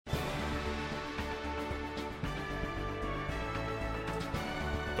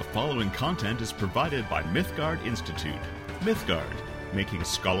following content is provided by Mythgard Institute. Mythgard, making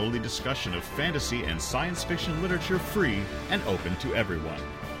scholarly discussion of fantasy and science fiction literature free and open to everyone.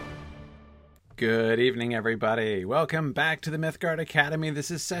 Good evening, everybody. Welcome back to the Mythgard Academy. This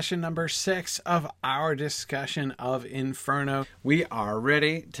is session number 6 of our discussion of Inferno. We are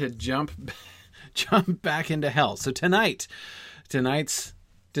ready to jump back into hell. So tonight's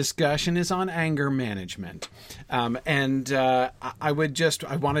discussion is on anger management. I want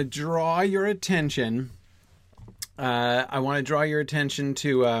to draw your attention.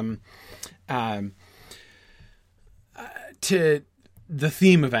 To the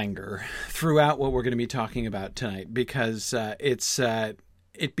theme of anger throughout what we're going to be talking about tonight, because this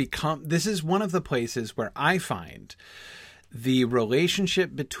is one of the places where I find the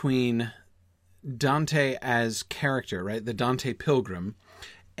relationship between Dante as character, right, the Dante Pilgrim,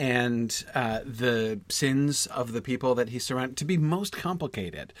 and the sins of the people that he surrounded to be most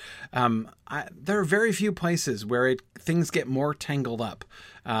complicated. There are very few places where things get more tangled up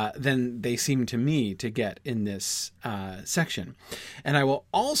than they seem to me to get in this section. And I will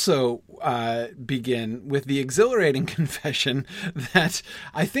also begin with the exhilarating confession that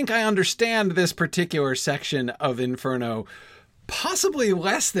I think I understand this particular section of Inferno possibly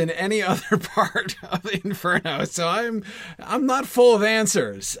less than any other part of Inferno. So I'm not full of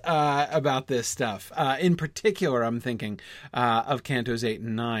answers about this stuff. In particular, I'm thinking of Cantos 8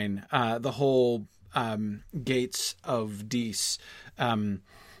 and 9, the whole Gates of Dis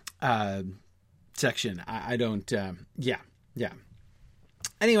section. I don't, yeah.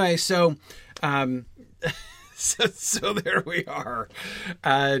 Anyway, so there we are.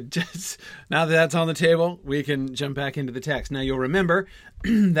 Just now that that's on the table, we can jump back into the text. Now you'll remember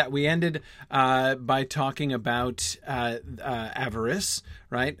that we ended by talking about avarice,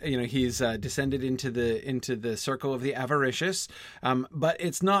 right? You know, he's descended into the circle of the avaricious, but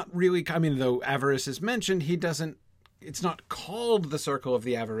it's not really. I mean, though avarice is mentioned, it's not called the circle of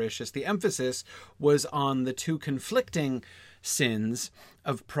the avaricious. The emphasis was on the two conflicting sins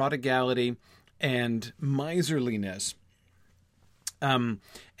of prodigality and miserliness. Okay,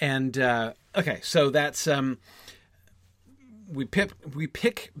 so that's we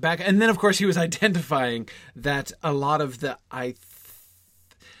pick back, and then of course he was identifying that a lot of the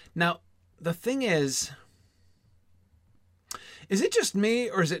now the thing is it just me,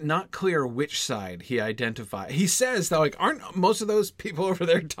 or is it not clear which side he identified? He says that, like, aren't most of those people over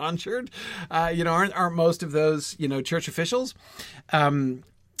there tonsured? Aren't most of those, church officials?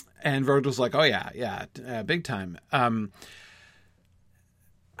 And Virgil's like, oh yeah, big time. Am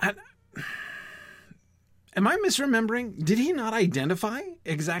I misremembering? Did he not identify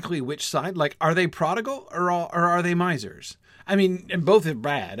exactly which side? Like, are they prodigal or are they misers? I mean, and both are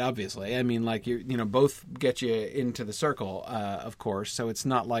bad, obviously. I mean, like, both get you into the circle, of course. So it's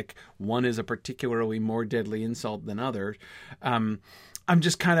not like one is a particularly more deadly insult than other. I'm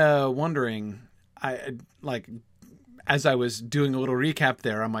just kind of wondering, as I was doing a little recap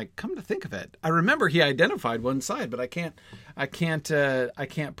there, I'm like, come to think of it, I remember he identified one side, but I can't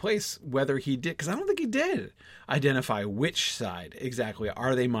place whether he did, because I don't think he did identify which side exactly.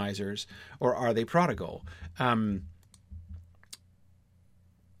 Are they misers or are they prodigal?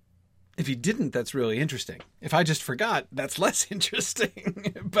 If he didn't, that's really interesting. If I just forgot, that's less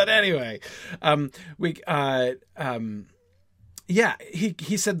interesting. But anyway, yeah,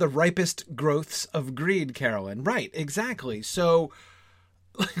 he said the ripest growths of greed, Carolyn. Right, exactly. So,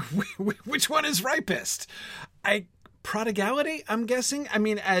 like, which one is ripest? Prodigality, I'm guessing. I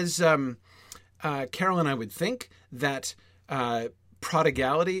mean, as Carolyn, I would think that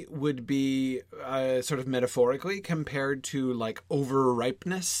prodigality would be sort of metaphorically compared to, like,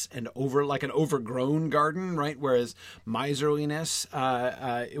 overripeness and like an overgrown garden, right? Whereas miserliness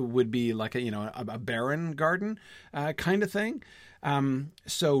it would be like a barren garden kind of thing.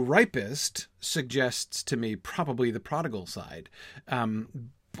 So ripest suggests to me probably the prodigal side,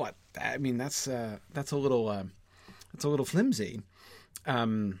 but I mean that's a little flimsy.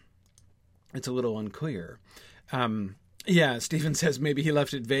 It's a little unclear. Yeah, Stephen says maybe he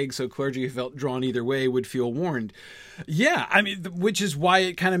left it vague so clergy who felt drawn either way would feel warned. Yeah, I mean, which is why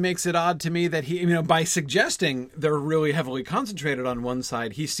it kind of makes it odd to me that he, by suggesting they're really heavily concentrated on one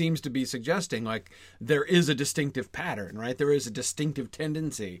side, he seems to be suggesting, like, there is a distinctive pattern, right? There is a distinctive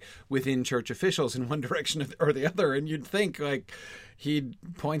tendency within church officials in one direction or the other, and you'd think, like, he'd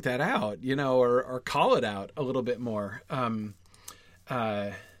point that out, or call it out a little bit more.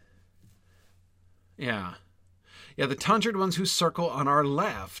 Yeah. Yeah, the tonsured ones who circle on our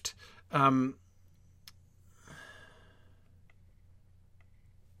left.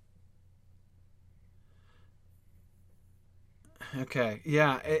 Okay.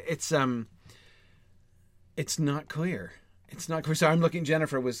 Yeah. It's not clear. It's not clear. So I'm looking.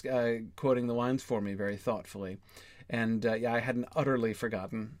 Jennifer was quoting the lines for me very thoughtfully, and I hadn't utterly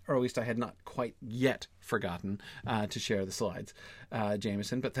forgotten, or at least I had not quite yet forgotten to share the slides,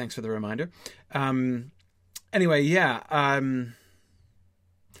 Jameson. But thanks for the reminder. Anyway, yeah.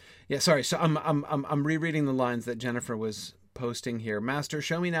 Sorry. So I'm rereading the lines that Jennifer was posting here. Master,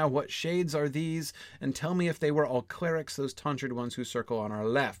 show me now what shades are these, and tell me if they were all clerics, those tonsured ones who circle on our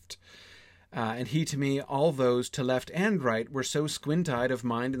left. And he to me, all those to left and right were so squint-eyed of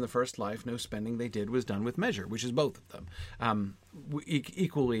mind in the first life, no spending they did was done with measure, which is both of them,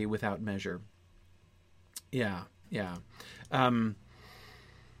 equally without measure. Yeah.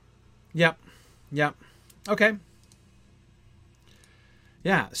 Okay.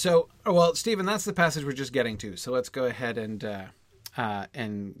 Yeah. So, well, Stephen, that's the passage we're just getting to. So let's go ahead and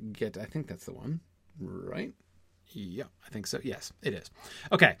get. I think that's the one, right? Yeah, I think so. Yes, it is.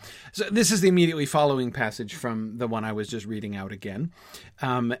 Okay, so this is the immediately following passage from the one I was just reading out again,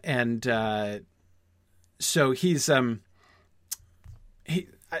 so he's I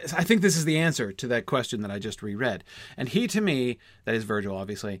think this is the answer to that question that I just reread. And he to me, that is Virgil,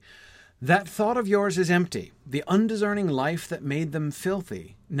 obviously. That thought of yours is empty. The undiscerning life that made them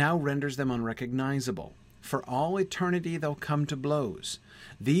filthy now renders them unrecognizable. For all eternity they'll come to blows.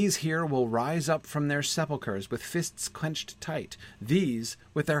 These here will rise up from their sepulchres with fists clenched tight, these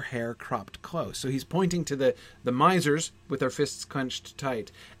with their hair cropped close. So he's pointing to the misers with their fists clenched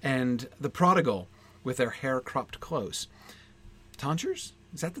tight, and the prodigal with their hair cropped close. Tonsures?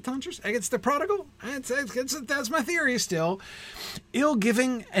 Is that the tonsures? It's the prodigal? That's my theory still.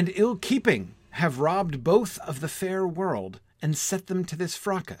 Ill-giving and ill-keeping have robbed both of the fair world and set them to this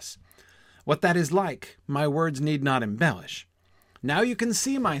fracas. What that is like, my words need not embellish. Now you can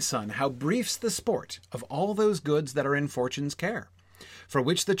see, my son, how brief's the sport of all those goods that are in fortune's care, for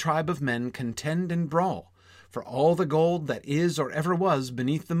which the tribe of men contend and brawl, for all the gold that is or ever was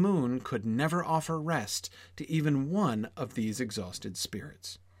beneath the moon could never offer rest to even one of these exhausted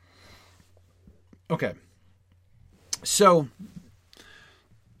spirits. Okay, so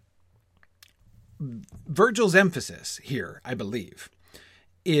Virgil's emphasis here, I believe,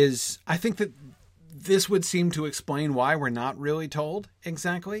 is, I think that this would seem to explain why we're not really told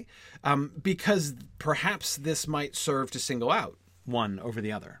exactly, because perhaps this might serve to single out one over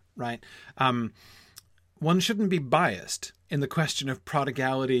the other, right? One shouldn't be biased in the question of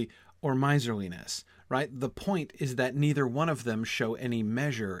prodigality or miserliness, right? The point is that neither one of them show any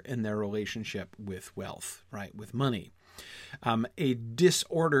measure in their relationship with wealth, right? With money. A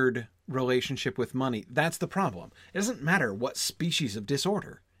disordered relationship with money, that's the problem. It doesn't matter what species of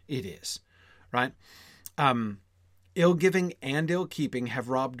disorder it is, right? Ill-giving and ill-keeping have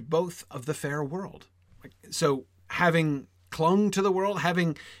robbed both of the fair world. So having clung to the world,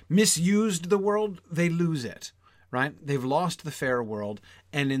 having misused the world, they lose it, right? They've lost the fair world.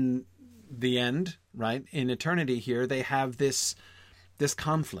 And in the end, right, in eternity here, they have this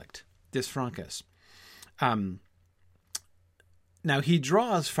conflict, this fracas. Now, he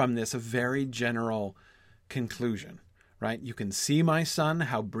draws from this a very general conclusion, right? You can see, my son,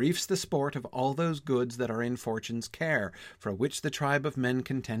 how brief's the sport of all those goods that are in fortune's care, for which the tribe of men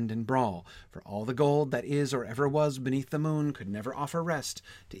contend and brawl. For all the gold that is or ever was beneath the moon could never offer rest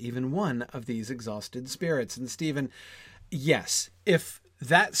to even one of these exhausted spirits. And Stephen, yes, if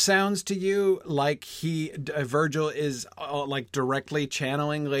that sounds to you like Virgil is like directly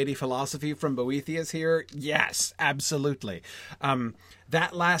channeling Lady Philosophy from Boethius here, yes, absolutely.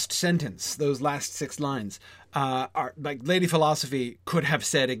 That last sentence, those last 6 lines, are like Lady Philosophy could have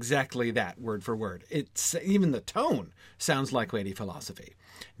said exactly that word for word. It's even the tone sounds like Lady Philosophy.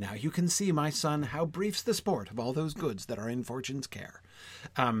 Now you can see, my son, how brief's the sport of all those goods that are in fortune's care.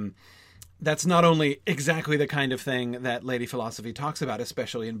 That's not only exactly the kind of thing that Lady Philosophy talks about,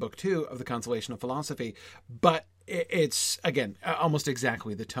 especially in Book 2 of the Consolation of Philosophy, but it's, again, almost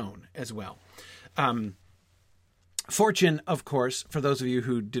exactly the tone as well. Fortune, of course, for those of you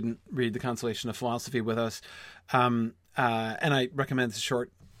who didn't read the Consolation of Philosophy with us, and I recommend it's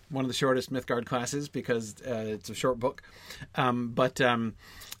one of the shortest Mythgard classes because it's a short book.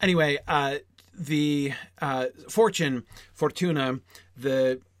 Anyway, the Fortune, Fortuna,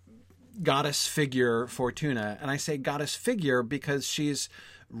 the goddess figure Fortuna, and I say goddess figure because she's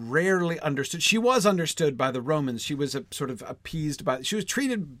rarely understood. She was understood by the Romans. She was she was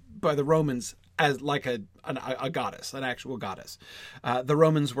treated by the Romans as like a goddess, an actual goddess. The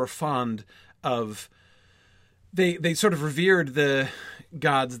Romans were fond of they sort of revered the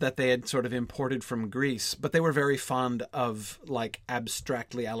gods that they had sort of imported from Greece, but they were very fond of like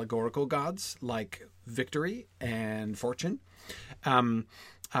abstractly allegorical gods like victory and fortune. They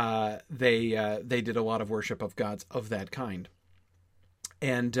did a lot of worship of gods of that kind.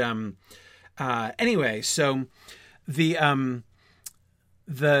 And anyway, so the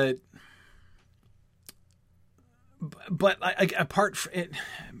but apart from it,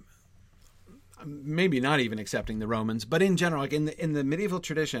 maybe not even accepting the Romans, but in general, like in the medieval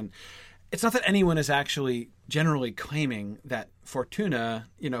tradition, it's not that anyone is actually generally claiming that Fortuna,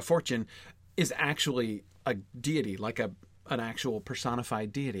 fortune, is actually a deity, like an actual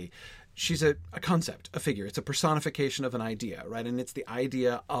personified deity. She's a concept, a figure. It's a personification of an idea, right? And it's the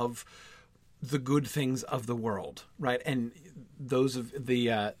idea of the good things of the world, right? And those of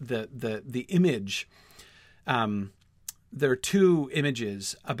the image. There are two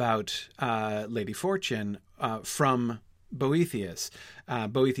images about Lady Fortune from Boethius.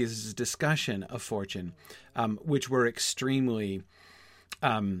 Boethius' discussion of fortune, which were extremely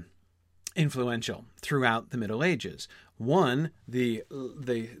influential throughout the Middle Ages. One, the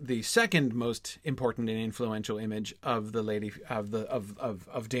second most important and influential image of the lady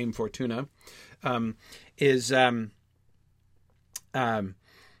of Dame Fortuna is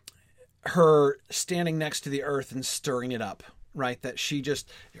her standing next to the earth and stirring it up, right? That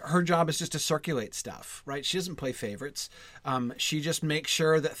her job is just to circulate stuff, right? She doesn't play favorites. She just makes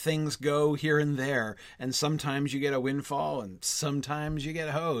sure that things go here and there. And sometimes you get a windfall and sometimes you get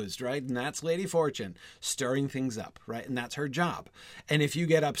hosed, right? And that's Lady Fortune, stirring things up, right? And that's her job. And if you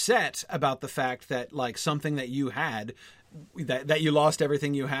get upset about the fact that like something that you had, that you lost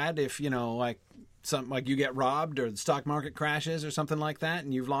everything you had, if, something like you get robbed or the stock market crashes or something like that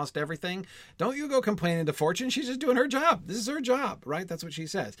and you've lost everything, don't you go complaining to Fortune. She's just doing her job. This is her job, right? That's what she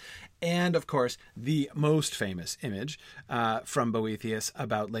says. And of course, the most famous image from Boethius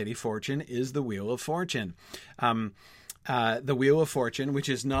about Lady Fortune is the Wheel of Fortune. The Wheel of Fortune, which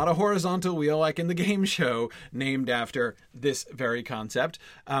is not a horizontal wheel like in the game show named after this very concept,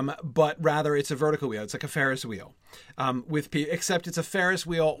 but rather it's a vertical wheel. It's like a Ferris wheel, except it's a Ferris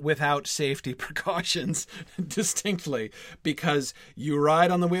wheel without safety precautions distinctly, because you ride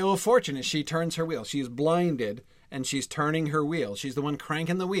on the Wheel of Fortune and she turns her wheel. She's blinded and she's turning her wheel. She's the one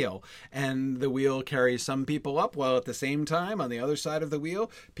cranking the wheel, and the wheel carries some people up, while at the same time, on the other side of the wheel,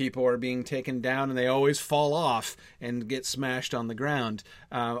 people are being taken down, and they always fall off and get smashed on the ground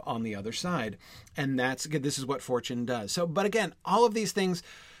on the other side. And this is what fortune does. So, but again, all of these things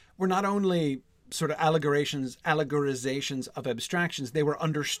were not only sort of allegorizations of abstractions, they were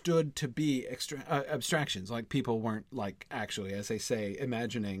understood to be abstractions. Like people weren't like actually, as they say,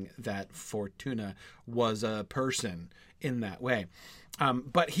 imagining that Fortuna was a person in that way.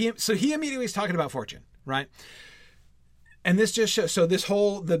 But he immediately is talking about fortune, right? And this just shows, so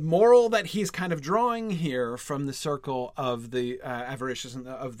the moral that he's kind of drawing here from the circle of the avaricious and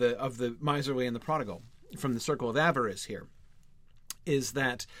of the miserly and the prodigal, from the circle of avarice here, is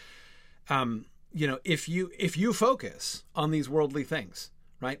that, if you focus on these worldly things,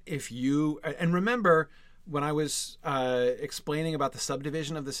 right? And remember when I was explaining about the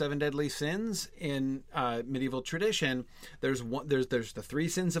subdivision of the 7 deadly sins in medieval tradition, there's the 3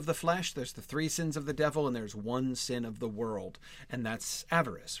 sins of the flesh, there's the 3 sins of the devil, and there's 1 sin of the world, and that's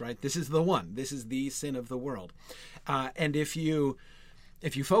avarice, right? This is the sin of the world. And if you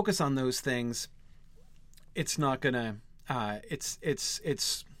focus on those things, it's not gonna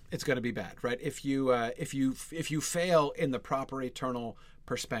it's going to be bad, right? If you fail in the proper eternal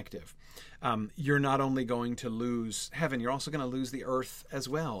perspective, you're not only going to lose heaven, you're also going to lose the earth as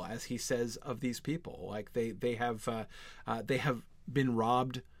well, as he says of these people. Like they have been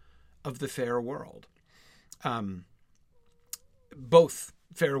robbed of the fair world, both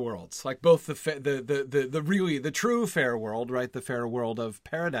fair worlds, like both the true fair world, right? The fair world of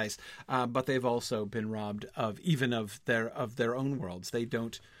paradise, but they've also been robbed of their own worlds. They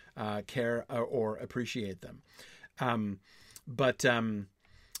don't care or appreciate them.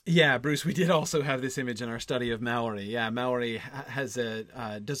 Yeah, Bruce, we did also have this image in our study of Mallory. Yeah, Mallory does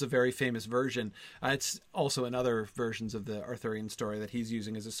a very famous version. It's also in other versions of the Arthurian story that he's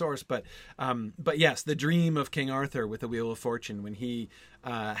using as a source. But yes, the dream of King Arthur with the Wheel of Fortune, when he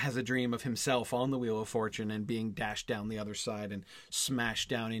has a dream of himself on the Wheel of Fortune and being dashed down the other side and smashed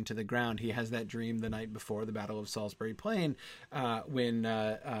down into the ground. He has that dream the night before the Battle of Salisbury Plain, when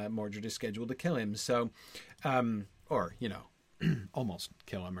Mordred is scheduled to kill him. So, almost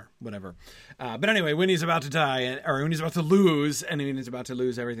kill him or whatever. But anyway, when he's about to die, or when he's about to lose, and when he's about to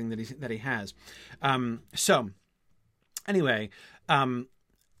lose everything that he has. So anyway,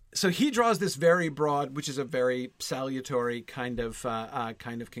 So he draws this very broad, which is a very salutary kind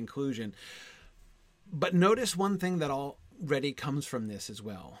of conclusion. But notice one thing that already comes from this as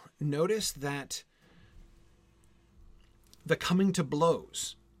well. Notice that the coming to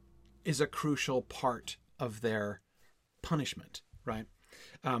blows is a crucial part of their punishment, right?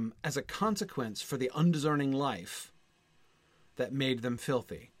 As a consequence for the undiscerning life that made them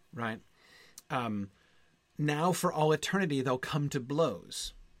filthy, right? Now for all eternity, they'll come to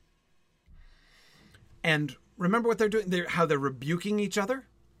blows. And remember what they're doing, how they're rebuking each other,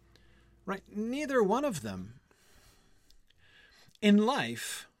 right? Neither one of them in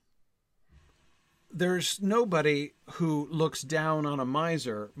life, there's nobody who looks down on a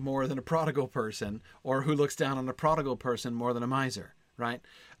miser more than a prodigal person, or who looks down on a prodigal person more than a miser, right?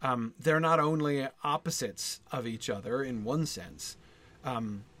 They're not only opposites of each other in one sense,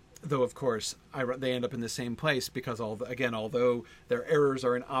 though, of course, they end up in the same place because, although their errors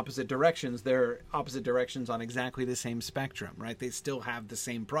are in opposite directions, they're opposite directions on exactly the same spectrum, right? They still have the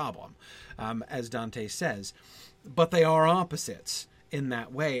same problem, as Dante says. But they are opposites in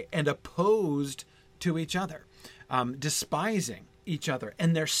that way and opposed to each other, despising each other.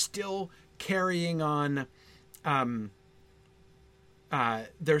 And they're still carrying on... the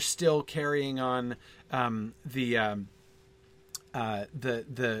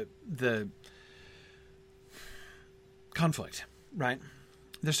conflict, right?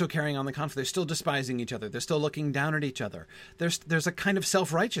 They're still carrying on the conflict. They're still despising each other. They're still looking down at each other. There's a kind of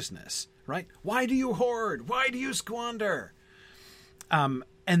self-righteousness, right? Why do you hoard? Why do you squander?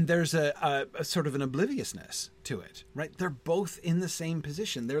 And there's a sort of an obliviousness to it, right? They're both in the same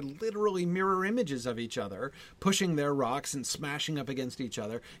position. They're literally mirror images of each other, pushing their rocks and smashing up against each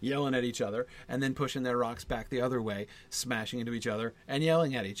other, yelling at each other, and then pushing their rocks back the other way, smashing into each other and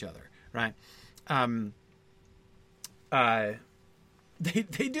yelling at each other, right?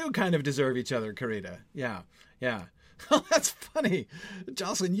 They do kind of deserve each other, Carita. Yeah. Oh, that's funny.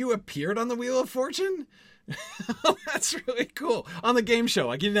 Jocelyn, you appeared on the Wheel of Fortune? That's really cool. On the game show.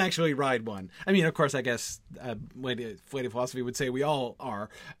 Like, you didn't actually ride one. I mean, of course, I guess Lady Philosophy would say we all are.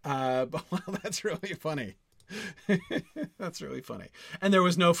 But well, that's really funny. That's really funny. And there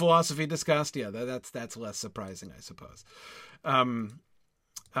was no philosophy discussed. Yeah, that's less surprising, I suppose.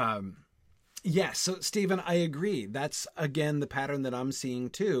 Yes, so Stephen, I agree. That's, again, the pattern that I'm seeing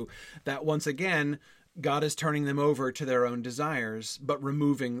too. That once again, God is turning them over to their own desires, but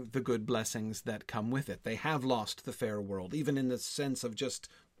removing the good blessings that come with it. They have lost the fair world, even in the sense of just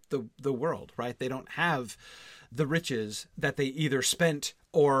the world, right? They don't have the riches that they either spent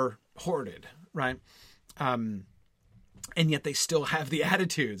or hoarded, right? And yet they still have the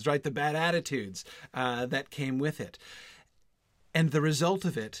attitudes, right? The bad attitudes that came with it. And the result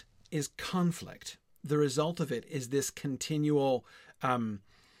of it is conflict. The result of it is this continual...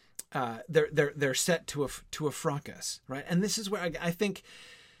 they're set to a fracas, right? And this is where I think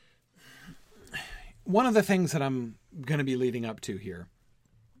one of the things that I'm going to be leading up to here,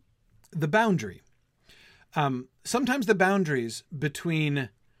 the boundary. Sometimes the boundaries between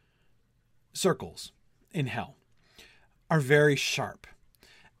circles in hell are very sharp.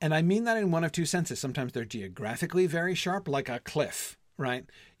 And I mean that in one of two senses. Sometimes they're geographically very sharp, like a cliff, right?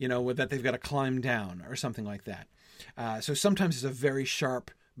 That they've got to climb down or something like that. So sometimes it's a very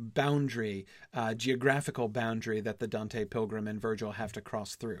sharp boundary, geographical boundary that the Dante Pilgrim and Virgil have to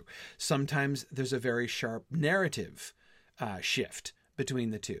cross through. Sometimes there's a very sharp narrative shift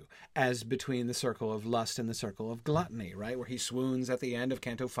between the two, as between the circle of lust and the circle of gluttony, right? Where he swoons at the end of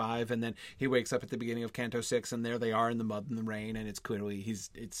Canto 5 and then he wakes up at the beginning of Canto 6 and there they are in the mud and the rain, and it's clearly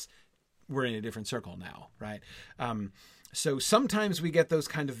we're in a different circle now, right? So sometimes we get those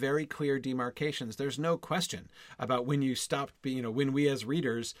kind of very clear demarcations. There's no question about when you stopped being, when we as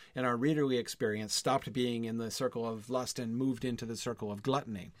readers in our readerly experience stopped being in the circle of lust and moved into the circle of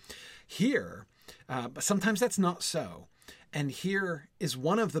gluttony. Here, but sometimes that's not so. And here is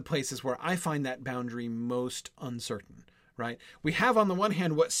one of the places where I find that boundary most uncertain, right? We have on the one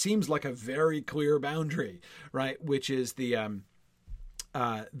hand what seems like a very clear boundary, right? Which is the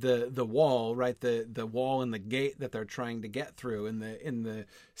wall, right? The wall and the gate that they're trying to get through in the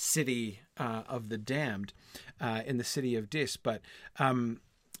city of the damned, in the city of Dis. But on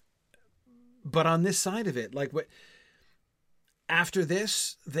this side of it, like after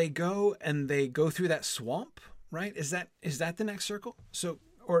this, they go through that swamp, right? Is that the next circle? So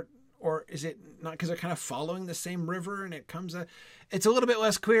or is it not, because they're kind of following the same river and it's a little bit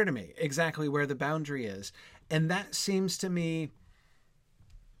less clear to me exactly where the boundary is. And that seems to me,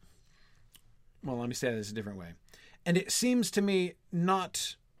 well, let me say this a different way. And it seems to me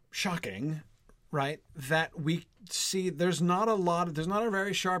not shocking, right? That we see there's not a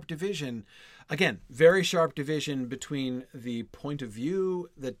very sharp division. Again, very sharp division between the point of view,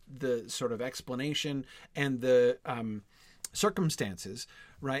 the sort of explanation, and the circumstances,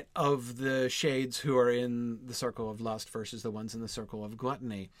 right, of the shades who are in the circle of lust versus the ones in the circle of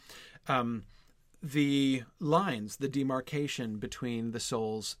gluttony. The lines, the demarcation between the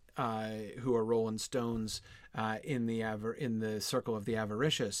souls who are rolling stones in the circle of the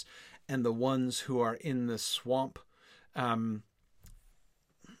avaricious and the ones who are in the swamp,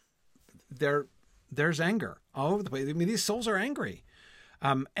 there's anger all over the place. I mean, these souls are angry,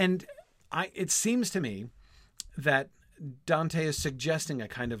 and it seems to me that Dante is suggesting a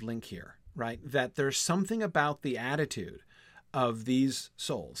kind of link here, right? That there's something about the attitude of these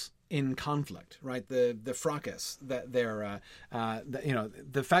souls in conflict, right? The fracas, that they're,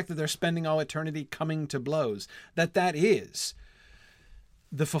 the fact that they're spending all eternity coming to blows, that is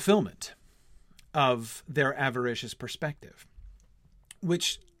the fulfillment of their avaricious perspective,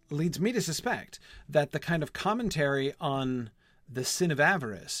 which leads me to suspect that the kind of commentary on the sin of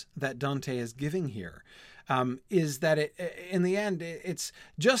avarice that Dante is giving here is that in the end, it's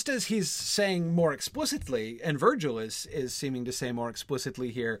just as he's saying more explicitly, and Virgil is seeming to say more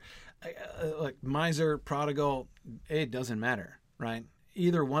explicitly here, like miser, prodigal, it doesn't matter, right?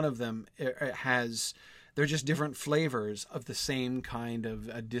 Either one of them they're just different flavors of the same kind of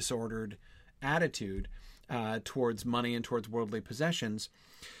a disordered attitude towards money and towards worldly possessions.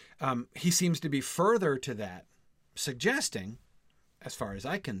 He seems to be further to that, suggesting, as far as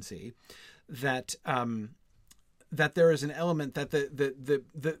I can see, that that there is an element that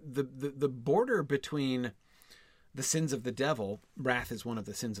the border between the sins of the devil, wrath is one of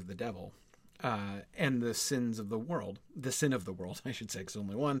the sins of the devil, and the sins of the world, the sin of the world, I should say, because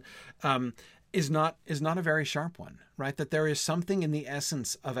only one, is not a very sharp one, right? That there is something in the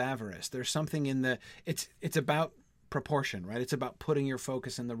essence of avarice. There's something in it's about proportion, right? It's about putting your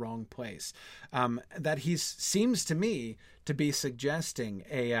focus in the wrong place. That he seems to me to be suggesting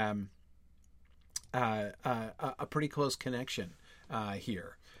a pretty close connection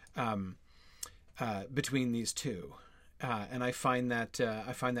here between these two, and I find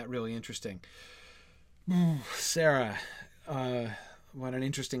that really interesting. Sarah, what an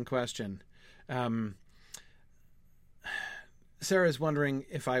interesting question. Sarah is wondering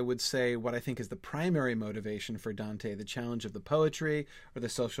if I would say what I think is the primary motivation for Dante, the challenge of the poetry or the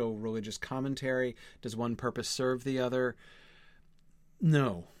social religious commentary. Does one purpose serve the other?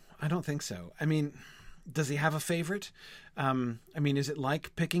 No, I don't think so. I mean, does he have a favorite? I mean, is it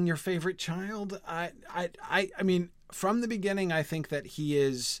like picking your favorite child? I mean, from the beginning, I think that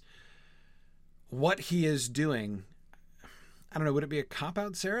what he is doing, I don't know, would it be a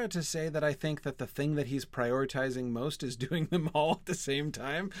cop-out, Sarah, to say that I think that the thing that he's prioritizing most is doing them all at the same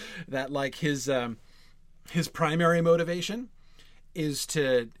time? That, like, his primary motivation is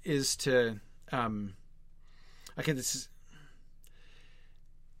to okay, this is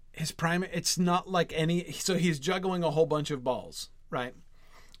his primary. It's not like so he's juggling a whole bunch of balls, right?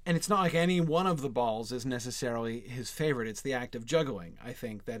 And it's not like any one of the balls is necessarily his favorite. It's the act of juggling, I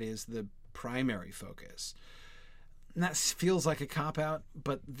think, that is the primary focus. And that feels like a cop-out,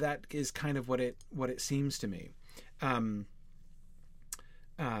 but that is kind of what it seems to me.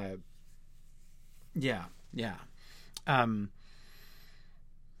 Yeah.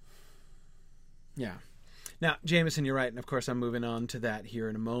 Now, Jameson, you're right, and of course I'm moving on to that here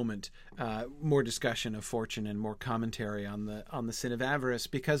in a moment. More discussion of fortune and more commentary on the sin of avarice,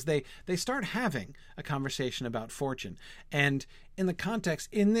 because they start having a conversation about fortune, and in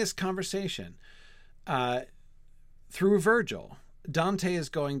this conversation, through Virgil, Dante is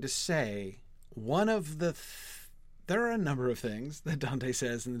going to say one of there are a number of things that Dante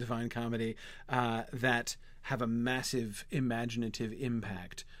says in the Divine Comedy that have a massive imaginative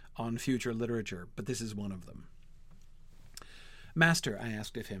impact on future literature, but this is one of them. Master, I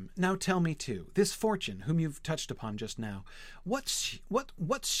asked of him, now tell me too, this fortune whom you've touched upon just now, what's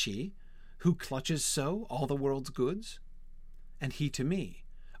she who clutches so all the world's goods? And he to me,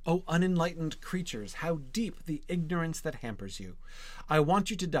 O unenlightened creatures, how deep the ignorance that hampers you. I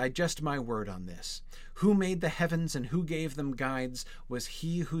want you to digest my word on this. Who made the heavens and who gave them guides was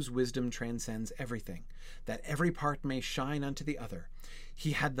he whose wisdom transcends everything, that every part may shine unto the other.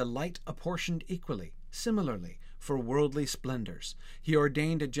 He had the light apportioned equally, similarly, for worldly splendors. He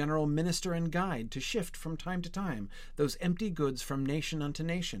ordained a general minister and guide to shift from time to time those empty goods from nation unto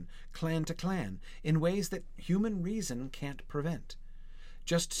nation, clan to clan, in ways that human reason can't prevent.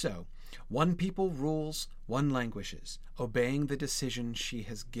 Just so, one people rules, one languishes, obeying the decision she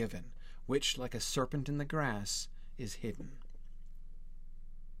has given, which, like a serpent in the grass, is hidden.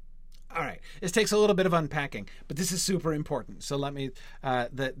 All right. This takes a little bit of unpacking, but this is super important. So let me,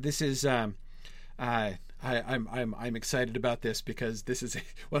 this is, I'm excited about this because this is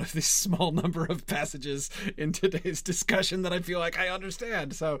one of the small number of passages in today's discussion that I feel like I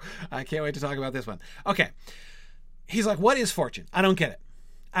understand. So I can't wait to talk about this one. Okay. He's like, what is fortune? I don't get it.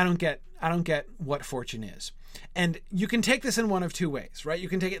 I don't get what fortune is. And you can take this in one of two ways, right? You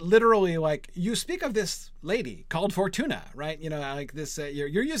can take it literally, like you speak of this lady called Fortuna, right? You know, like this, you're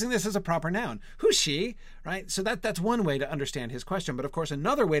using this as a proper noun. Who's she, right? So that's one way to understand his question. But of course,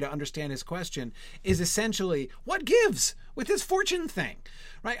 another way to understand his question is essentially what gives with this fortune thing,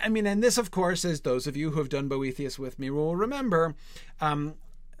 right? I mean, and this, of course, as those of you who have done Boethius with me will remember,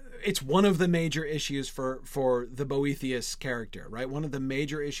 it's one of the major issues for the Boethius character, right? One of the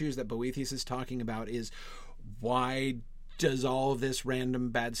major issues that Boethius is talking about is why does all this random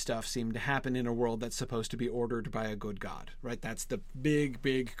bad stuff seem to happen in a world that's supposed to be ordered by a good God, right? That's the big,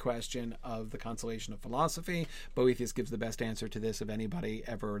 big question of the consolation of philosophy. Boethius gives the best answer to this of anybody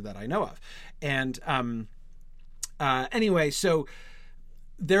ever that I know of. And anyway, so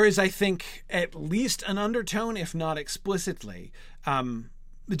there is, I think, at least an undertone, if not explicitly,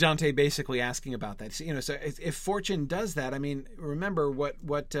 Dante basically asking about that. So, you know, so if fortune does that, I mean, remember what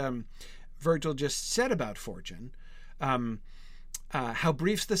Virgil just said about fortune. How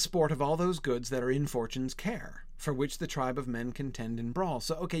brief's the sport of all those goods that are in fortune's care, for which the tribe of men contend and brawl.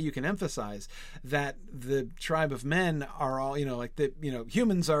 So, okay, you can emphasize that the tribe of men are all, you know, like the, you know,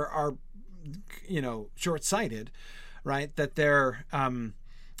 humans are you know, short-sighted, right? That they're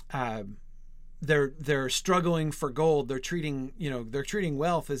struggling for gold. They're treating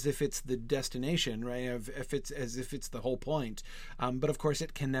wealth as if it's the destination, right? As if it's the whole point. But of course,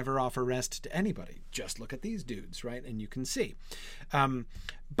 it can never offer rest to anybody. Just look at these dudes, right? And you can see.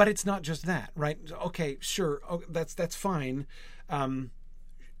 But it's not just that, right? Okay, sure, that's fine.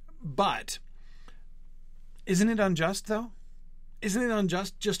 But isn't it unjust, though? Isn't it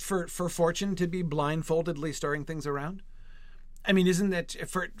unjust just for fortune to be blindfoldedly stirring things around? I mean, isn't that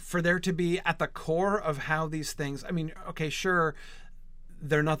for there to be at the core of how these things, I mean, okay, sure,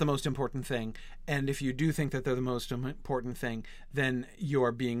 they're not the most important thing. And if you do think that they're the most important thing, then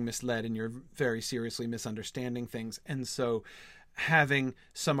you're being misled and you're very seriously misunderstanding things. And so having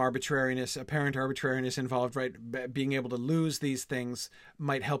some arbitrariness, apparent arbitrariness involved, right, being able to lose these things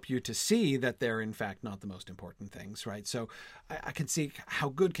might help you to see that they're in fact not the most important things, right? So I can see how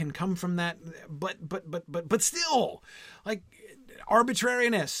good can come from that, but still, like,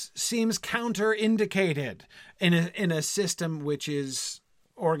 arbitrariness seems counter-indicated in a system which is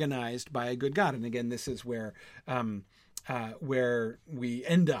organized by a good God. And again, this is where we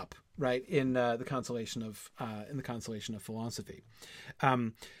end up, right, in the consolation of philosophy.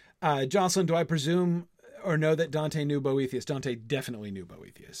 Jocelyn, do I presume or know that Dante knew Boethius? Dante definitely knew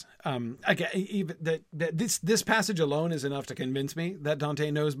Boethius. Again, even this passage alone is enough to convince me that Dante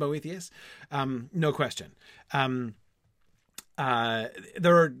knows Boethius. No question.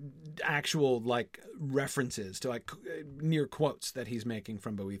 There are actual like references to like near quotes that he's making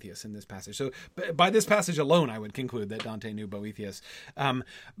from Boethius in this passage. So by this passage alone, I would conclude that Dante knew Boethius.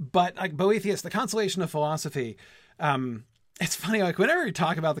 But like Boethius, the consolation of philosophy, it's funny, like whenever you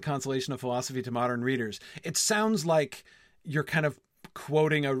talk about the consolation of philosophy to modern readers, it sounds like you're kind of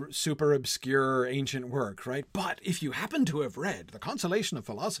quoting a super obscure ancient work, right? But if you happen to have read The Consolation of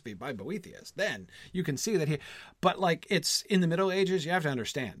Philosophy by Boethius, then you can see that but like it's in the Middle Ages, you have to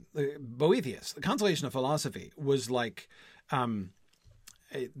understand, Boethius, The Consolation of Philosophy was like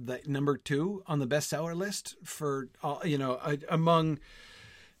the number 2 on the bestseller list for, among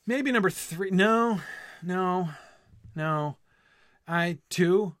maybe number 3. No,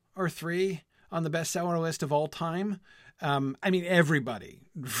 2 or 3 on the bestseller list of all time. I mean, everybody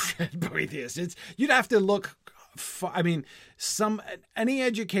read Boethius. You'd have to look. Any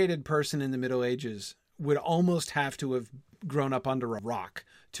educated person in the Middle Ages would almost have to have grown up under a rock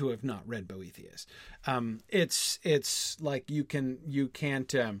to have not read Boethius. It's like you can't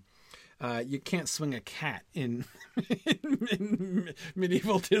swing a cat in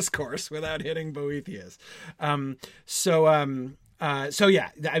medieval discourse without hitting Boethius. So yeah,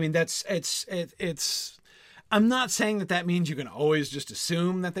 I mean it's. I'm not saying that means you can always just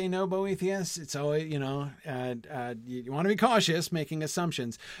assume that they know Boethius. It's always, you want to be cautious making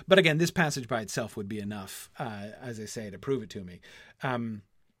assumptions. But again, this passage by itself would be enough, as I say, to prove it to me.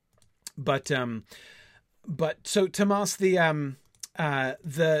 But so Tomas, the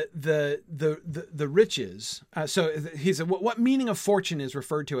riches. So he said, what meaning of fortune is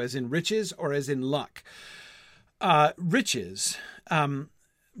referred to as in riches or as in luck? Riches,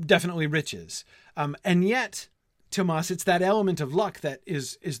 definitely riches. And yet, Tomas, it's that element of luck that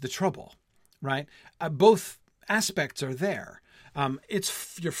is the trouble, right? Both aspects are there.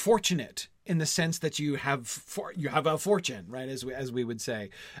 You're fortunate in the sense that you have a fortune, right? As we would say.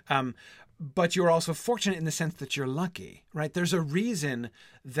 But you're also fortunate in the sense that you're lucky, right? There's a reason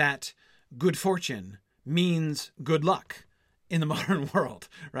that good fortune means good luck in the modern world,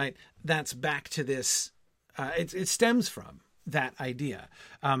 right? That's back to this. It stems from that idea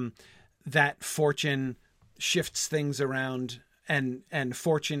that fortune shifts things around, and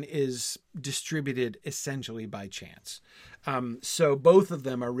fortune is distributed essentially by chance. So both of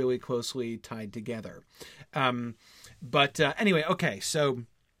them are really closely tied together. But anyway, okay. So,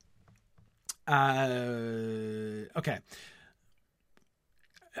 okay.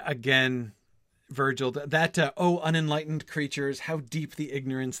 Again, Virgil, oh, unenlightened creatures, how deep the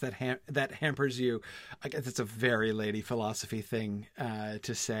ignorance that hampers you. I guess it's a very lady philosophy thing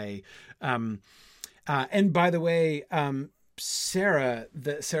to say. And by the way, Sarah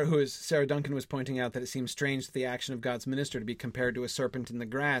Duncan was pointing out that it seems strange to the action of God's minister to be compared to a serpent in the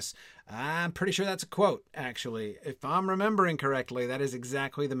grass. I'm pretty sure that's a quote, actually. If I'm remembering correctly, that is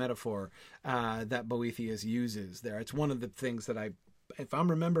exactly the metaphor that Boethius uses there. It's one of the things that if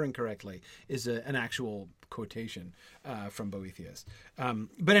I'm remembering correctly, is an actual quotation from Boethius.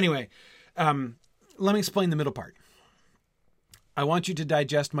 But anyway, let me explain the middle part. I want you to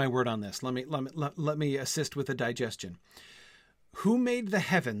digest my word on this. Let me assist with the digestion. Who made the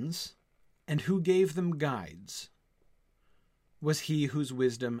heavens and who gave them guides was he whose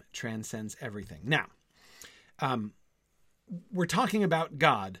wisdom transcends everything. Now, we're talking about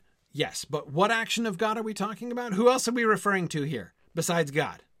God, yes, but what action of God are we talking about? Who else are we referring to here besides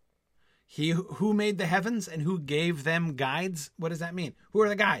God? He who made the heavens and who gave them guides? What does that mean? Who are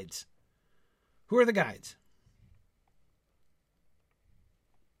the guides? Who are the guides?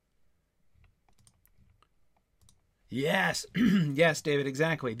 Yes, yes, David,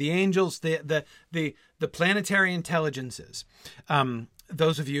 exactly. The angels, the planetary intelligences.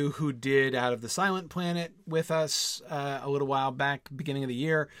 Those of you who did Out of the Silent Planet with us a little while back, beginning of the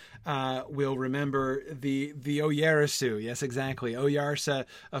year, will remember the Oyarisu. Yes, exactly. Oyarsa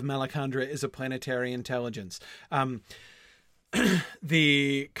of Malacandra is a planetary intelligence.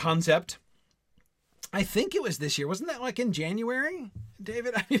 The concept, I think it was this year. Wasn't that like in January,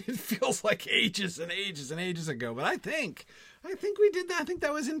 David? I mean, it feels like ages and ages and ages ago, but I think we did that. I think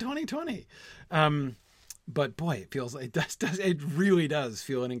that was in 2020. But boy, it feels like it really does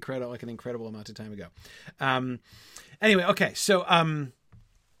feel an incredible amount of time ago. Anyway, okay. So,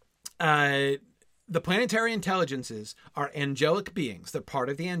 the planetary intelligences are angelic beings. They're part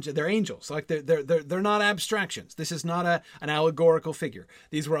of they're angels. Like they're not abstractions. This is not an allegorical figure.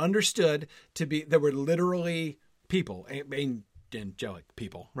 These were understood to be, there were literally people, angelic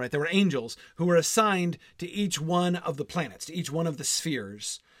people, right? There were angels who were assigned to each one of the planets, to each one of the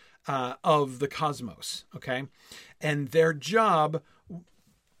spheres of the cosmos. Okay. And their job,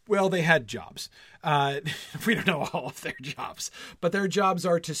 well, they had jobs. We don't know all of their jobs, but their jobs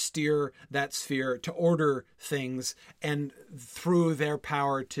are to steer that sphere, to order things, and through their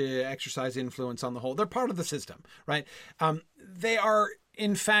power to exercise influence on the whole. They're part of the system, right? They are,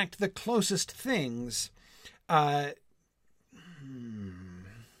 in fact, the closest things.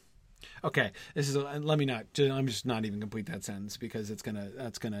 Okay, let me just not even complete that sentence because that's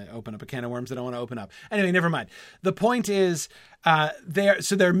gonna open up a can of worms that I want to open up. Anyway, never mind. The point is,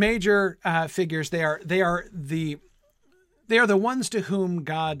 they're major figures. They are the ones to whom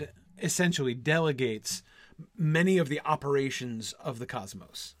God essentially delegates many of the operations of the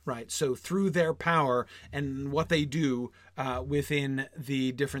cosmos, right? So through their power and what they do within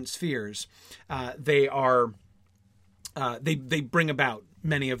the different spheres, they bring about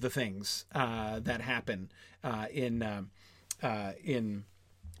many of the things that happen in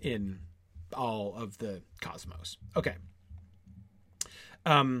all of the cosmos. Okay.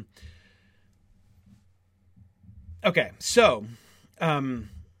 Okay. So, all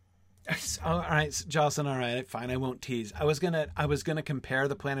right, Jocelyn. All right, fine. I won't tease. I was gonna compare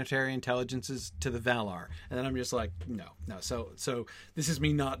the planetary intelligences to the Valar, and then I'm just like, no. So this is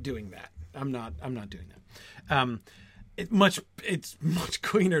me not doing that. I'm not doing that. It's much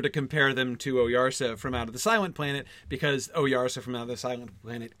cleaner to compare them to Oyarsa from Out of the Silent Planet, because Oyarsa from Out of the Silent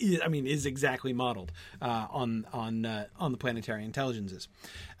Planet is exactly modeled on the planetary intelligences.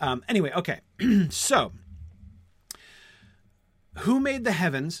 Anyway, okay. So, who made the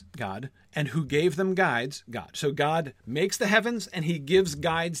heavens? God. And who gave them guides? God. So God makes the heavens and he gives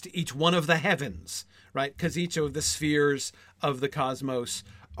guides to each one of the heavens, right? Because each of the spheres of the cosmos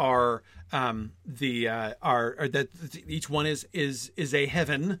are each one is a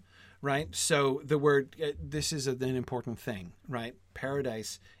heaven, right? So the word, this is an important thing, right?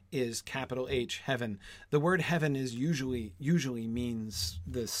 Paradise is capital H, heaven. The word heaven is usually means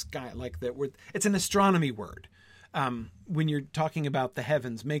the sky, like that word. It's an astronomy word. When you're talking about the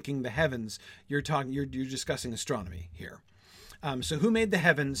heavens, making the heavens, you're discussing astronomy here. So who made the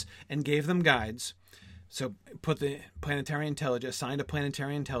heavens and gave them guides? So put the planetary intelligence, assigned a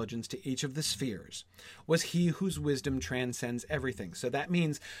planetary intelligence to each of the spheres, was he whose wisdom transcends everything. So that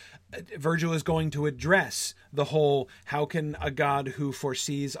means Virgil is going to address the whole, how can a God who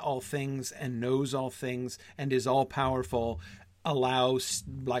foresees all things and knows all things and is all powerful allow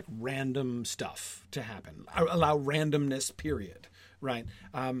like random stuff to happen, allow randomness, period, right,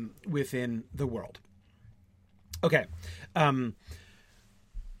 within the world. Okay.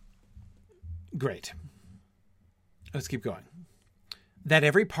 Great. Let's keep going. That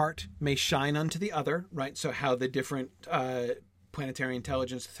every part may shine unto the other, right? So how the different planetary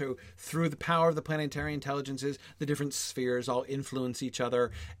intelligence, through the power of the planetary intelligences, the different spheres all influence each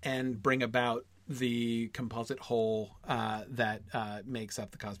other and bring about the composite whole that makes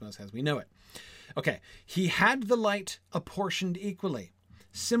up the cosmos as we know it. Okay. He had the light apportioned equally.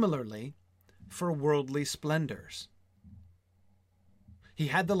 Similarly, for worldly splendors. He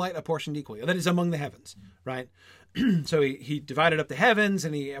had the light apportioned equally. That is among the heavens, right? So he divided up the heavens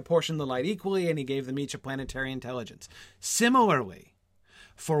and he apportioned the light equally and he gave them each a planetary intelligence. Similarly,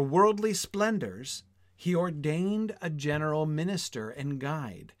 for worldly splendors, he ordained a general minister and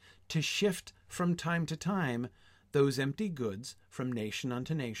guide to shift from time to time those empty goods from nation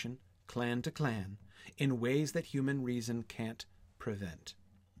unto nation, clan to clan, in ways that human reason can't prevent.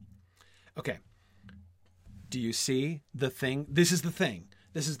 Okay. Do you see the thing? This is the thing.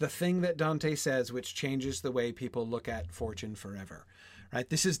 This is the thing that Dante says, which changes the way people look at fortune forever, right?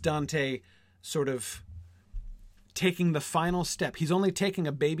 This is Dante sort of taking the final step. He's only taking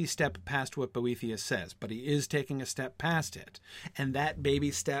a baby step past what Boethius says, but he is taking a step past it. And that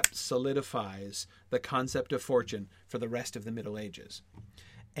baby step solidifies the concept of fortune for the rest of the Middle Ages.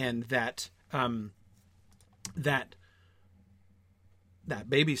 And that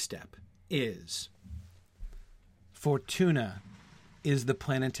baby step is Fortuna is the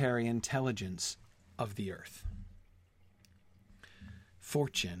planetary intelligence of the earth.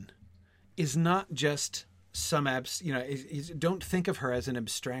 Fortune is not just some don't think of her as an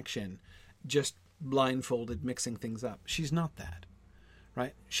abstraction, just blindfolded mixing things up. She's not that,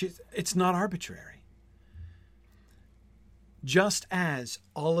 right? It's not arbitrary. Just as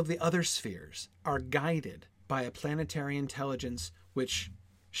all of the other spheres are guided by a planetary intelligence which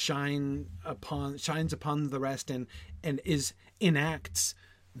shines upon the rest and enacts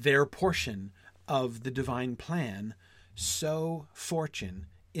their portion of the divine plan, so fortune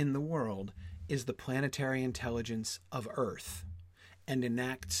in the world is the planetary intelligence of earth and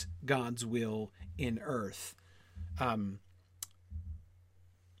enacts God's will in earth,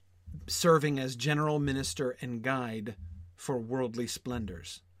 serving as general minister and guide for worldly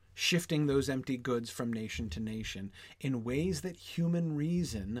splendors, shifting those empty goods from nation to nation in ways that human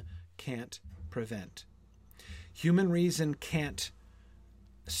reason can't prevent. Human reason can't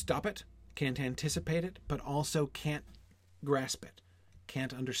stop it, can't anticipate it, but also can't grasp it,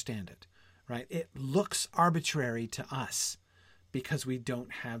 can't understand it, right? It looks arbitrary to us because we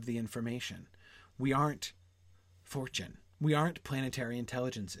don't have the information. We aren't fortune. We aren't planetary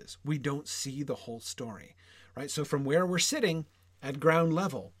intelligences. We don't see the whole story, right? So from where we're sitting at ground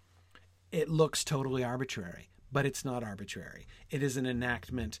level, it looks totally arbitrary, but it's not arbitrary. It is an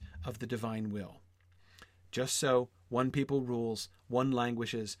enactment of the divine will. Just so, one people rules, one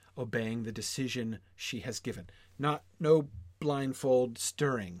languishes, obeying the decision she has given. No blindfold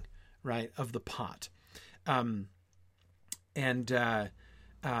stirring, right, of the pot.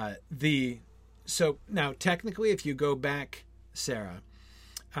 So now technically, if you go back, Sarah,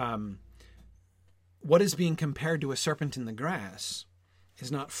 what is being compared to a serpent in the grass is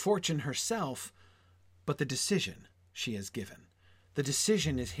not fortune herself, but the decision she has given. The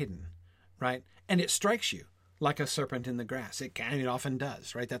decision is hidden, right? And it strikes you like a serpent in the grass. It often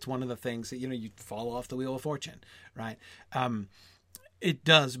does, right? That's one of the things that, you fall off the wheel of fortune, right? It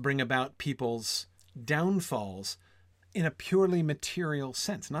does bring about people's downfalls in a purely material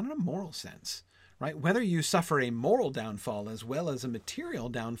sense, not in a moral sense, right? Whether you suffer a moral downfall as well as a material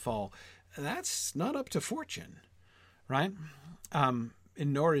downfall, that's not up to fortune, right?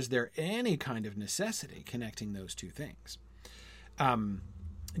 And nor is there any kind of necessity connecting those two things.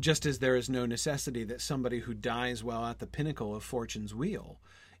 Just as there is no necessity that somebody who dies while at the pinnacle of fortune's wheel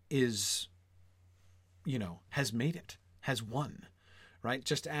is, has made it, has won, right?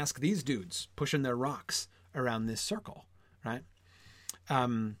 Just ask these dudes pushing their rocks around this circle, right?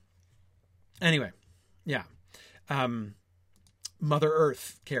 Anyway, yeah. Mother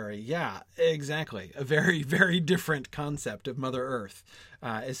Earth, Carrie. Yeah, exactly. A very, very different concept of Mother Earth.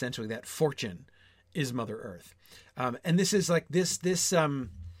 Essentially, that fortune is Mother Earth. And this is like that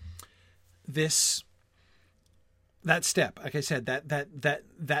step, like I said,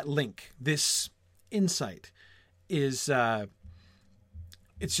 that link, this insight is,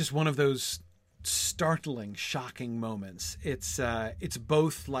 it's just one of those startling, shocking moments. It's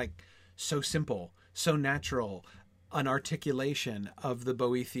both like so simple, so natural, an articulation of the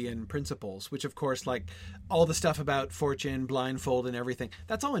Boethian principles, which of course, like all the stuff about fortune, blindfold and everything,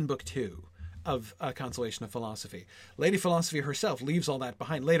 that's all in book 2 of Consolation of Philosophy. Lady Philosophy herself leaves all that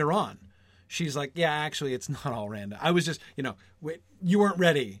behind later on. She's like, yeah, actually, it's not all random. I was just, you weren't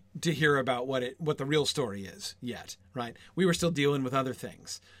ready to hear about what the real story is yet, right? We were still dealing with other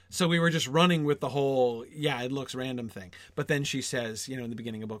things. So we were just running with the whole, yeah, it looks random thing. But then she says, in the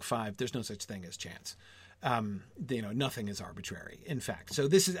beginning of book 5, there's no such thing as chance. Nothing is arbitrary, in fact. So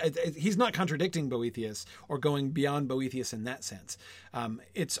this is, he's not contradicting Boethius or going beyond Boethius in that sense.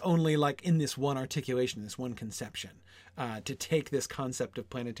 It's only like in this one articulation, this one conception, to take this concept of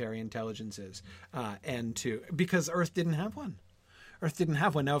planetary intelligences because Earth didn't have one. Earth didn't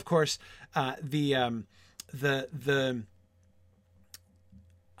have one. Now, of course, the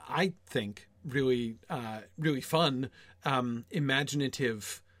I think really fun,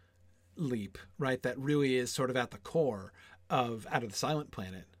 imaginative leap, right? That really is sort of at the core of Out of the Silent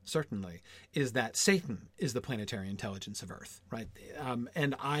Planet, certainly, is that Satan is the planetary intelligence of Earth, right?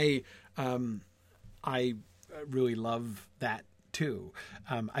 And I really love that too.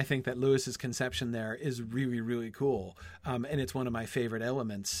 I think that Lewis's conception there is really, really cool. And it's one of my favorite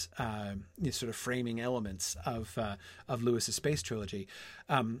elements, sort of framing elements of Lewis's space trilogy.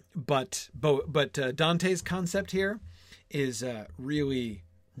 But Dante's concept here is really,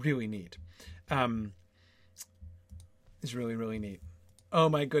 really neat. It's really, really neat. Oh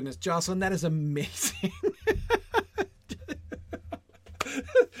my goodness, Jocelyn, that is amazing.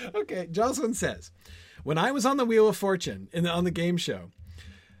 Okay, Jocelyn says, when I was on the Wheel of Fortune on the game show,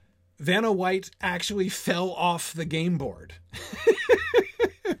 Vanna White actually fell off the game board,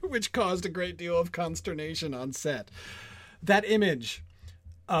 which caused a great deal of consternation on set. That image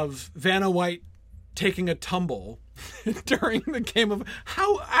of Vanna White taking a tumble during the game of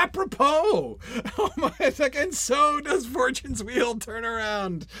how apropos. Oh my, it's like, and so does Fortune's Wheel turn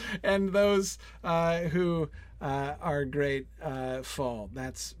around, and those who are great fall.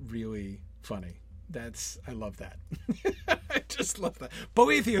 That's really funny. I love that. I just love that.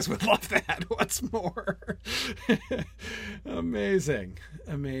 Boethius would love that. What's more? Amazing.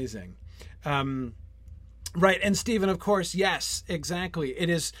 Right. And Stephen, of course, yes, exactly. It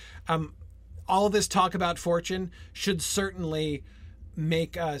is, all this talk about fortune should certainly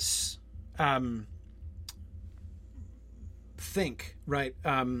make us think, right?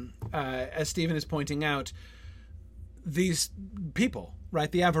 As Stephen is pointing out, these people, right,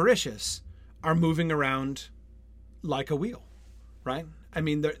 the avaricious, are moving around like a wheel, right? I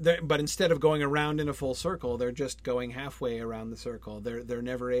mean, but instead of going around in a full circle, they're just going halfway around the circle. They're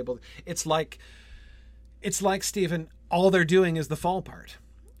never able. It's like Stephen, all they're doing is the fall part,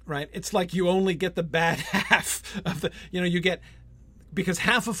 right? It's like you only get the bad half of the, you get, because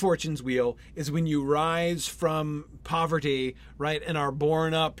half of Fortune's Wheel is when you rise from poverty, right, and are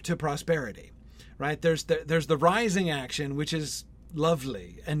born up to prosperity, right? There's the rising action, which is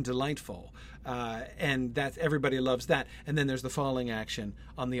lovely and delightful. And that everybody loves that. And then there's the falling action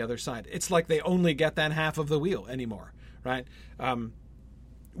on the other side. It's like they only get that half of the wheel anymore, right?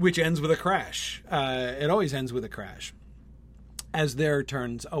 Which ends with a crash. It always ends with a crash, as their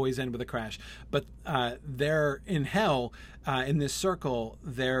turns always end with a crash. But they're in hell, in this circle,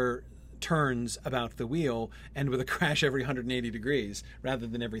 their turns about the wheel end with a crash every 180 degrees rather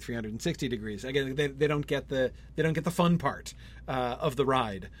than every 360 degrees. Again, they don't get the fun part of the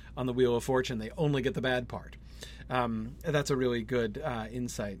ride on the Wheel of Fortune. They only get the bad part. That's a really good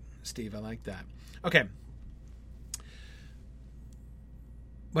insight, Steve. I like that. Okay.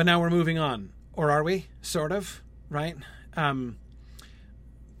 But now we're moving on. Or are we? Sort of, right?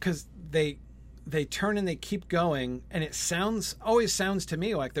 Because they turn and they keep going, and it always sounds to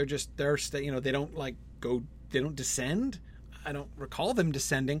me like they don't they don't descend. I don't recall them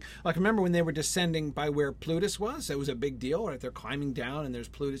descending. Like, remember when they were descending by where Plutus was? It was a big deal, right? They're climbing down and there's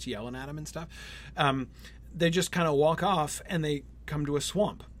Plutus yelling at them and stuff. They just kind of walk off and they come to a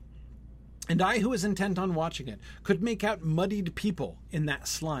swamp. And I, who was intent on watching it, could make out muddied people in that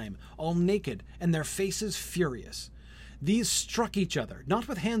slime, all naked and their faces furious. These struck each other, not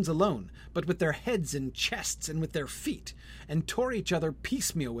with hands alone, but with their heads and chests and with their feet, and tore each other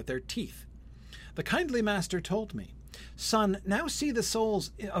piecemeal with their teeth. The kindly master told me, Son, now see the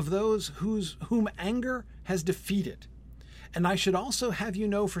souls of those whom anger has defeated. And I should also have you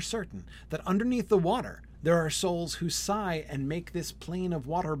know for certain that underneath the water there are souls who sigh and make this plain of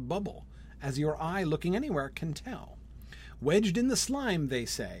water bubble, as your eye looking anywhere can tell. Wedged in the slime, they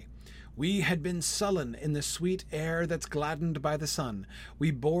say, we had been sullen in the sweet air that's gladdened by the sun. We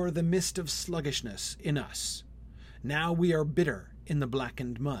bore the mist of sluggishness in us. Now we are bitter in the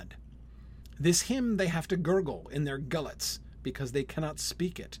blackened mud. This hymn they have to gurgle in their gullets because they cannot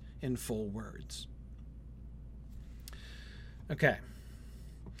speak it in full words. Okay.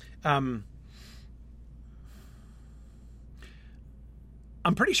 I'm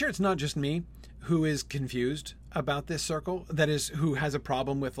pretty sure it's not just me who is confused about this circle, that is, who has a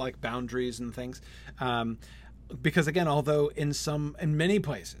problem with like boundaries and things. Because again, although in many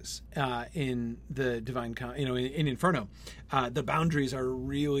places in the Divine, in Inferno, the boundaries are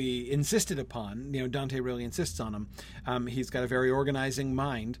really insisted upon. Dante really insists on them. He's got a very organizing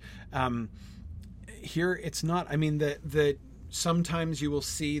mind. Here, it's not. I mean, the sometimes you will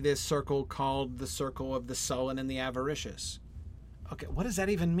see this circle called the circle of the sullen and the avaricious. Okay, what does that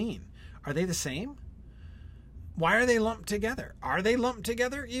even mean? Are they the same? Why are they lumped together? Are they lumped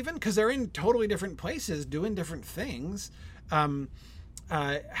together even? Because they're in totally different places doing different things.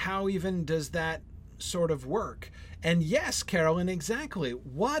 How even does that sort of work? And yes, Carolyn, exactly.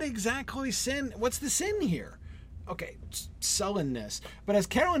 What's the sin here? Okay, sullenness. But as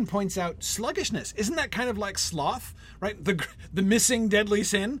Carolyn points out, sluggishness. Isn't that kind of like sloth, right? The missing deadly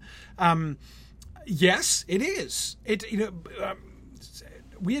sin? Yes, it is.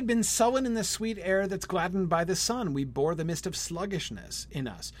 We had been sullen in the sweet air that's gladdened by the sun. We bore the mist of sluggishness in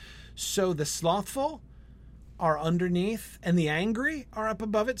us. So the slothful are underneath and the angry are up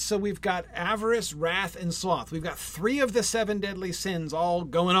above it. So we've got avarice, wrath, and sloth. We've got 3 of the 7 deadly sins all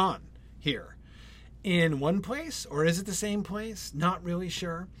going on here in one place. Or is it the same place? Not really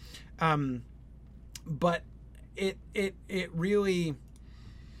sure. But it really...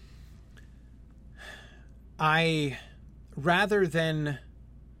 rather than...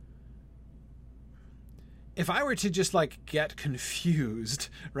 If I were to just like get confused,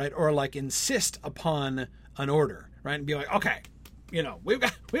 right, or like insist upon an order, right, and be like, okay, we've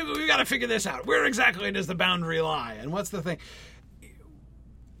got to figure this out. Where exactly does the boundary lie, and what's the thing?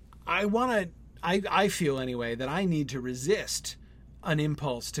 I feel anyway that I need to resist an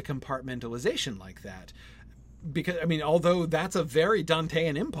impulse to compartmentalization like that, because although that's a very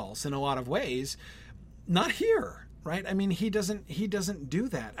Dantean impulse in a lot of ways, not here, right? He doesn't do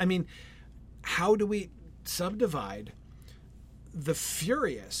that. How do we subdivide the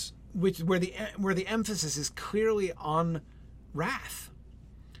furious, where the emphasis is clearly on wrath,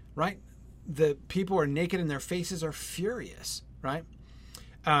 right? The people are naked and their faces are furious, right?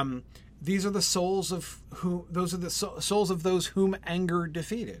 These are the souls of souls of those whom anger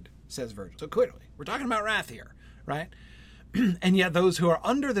defeated, says Virgil. So clearly, we're talking about wrath here, right? And yet those who are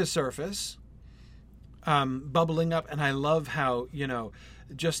under the surface, bubbling up, and I love how,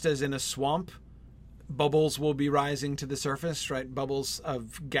 just as in a swamp, bubbles will be rising to the surface, right? Bubbles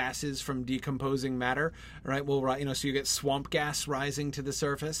of gases from decomposing matter, right? So you get swamp gas rising to the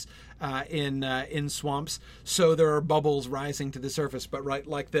surface in swamps. So there are bubbles rising to the surface, but right,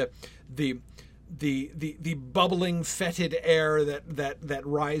 like the bubbling fetid air that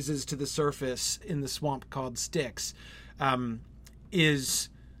rises to the surface in the swamp called Styx, is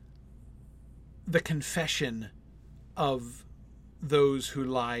the confession of those who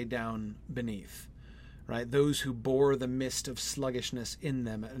lie down beneath. Right? Those who bore the mist of sluggishness in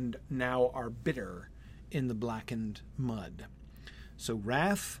them and now are bitter in the blackened mud. So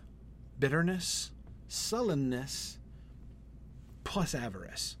wrath, bitterness, sullenness, plus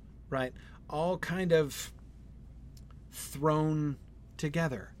avarice, right? All kind of thrown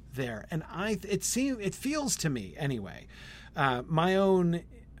together there. And it feels to me anyway, my own,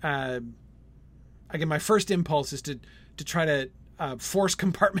 again, my first impulse is to try to force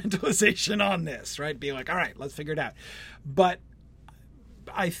compartmentalization on this, right? Be like, all right, let's figure it out. But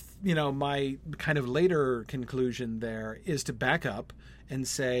my kind of later conclusion there is to back up and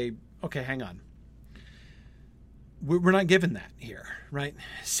say, okay, hang on. We're not given that here, right?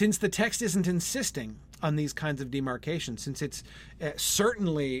 Since the text isn't insisting on these kinds of demarcations, since it's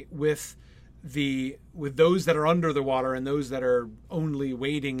certainly with those that are under the water and those that are only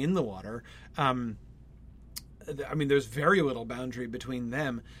wading in the water, there's very little boundary between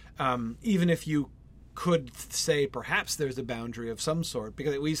them, even if you could say perhaps there's a boundary of some sort,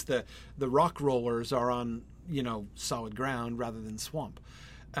 because at least the rock rollers are on solid ground rather than swamp.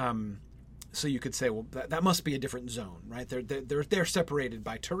 So you could say, well, that must be a different zone, right? They're separated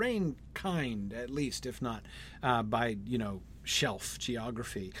by terrain, kind at least, if not by shelf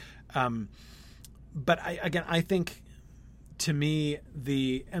geography. But I think, to me,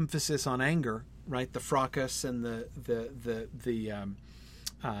 the emphasis on anger, right, the fracas and the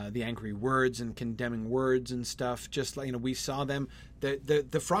angry words and condemning words and stuff, just like we saw them,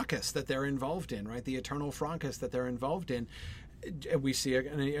 the fracas that they're involved in, right, the eternal fracas that they're involved in. We see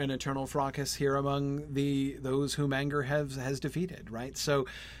an eternal fracas here among those whom anger has defeated, right? So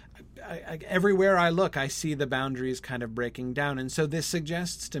everywhere I look, I see the boundaries kind of breaking down. And so this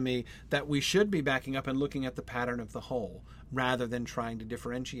suggests to me that we should be backing up and looking at the pattern of the whole rather than trying to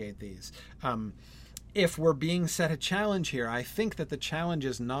differentiate these. If we're being set a challenge here, I think that the challenge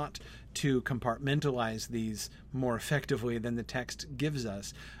is not to compartmentalize these more effectively than the text gives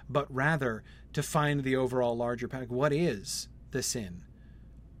us, but rather to find the overall larger pattern. What is the sin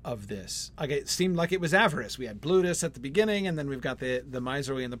of this? Like, it seemed like it was avarice. We had Blutus at the beginning, and then we've got the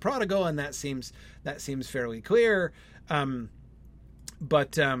miserly and the prodigal, and that seems fairly clear. But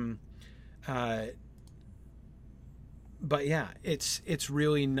yeah, it's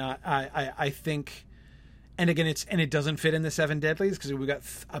really not. I think, and again, it doesn't fit in the seven deadlies because we've got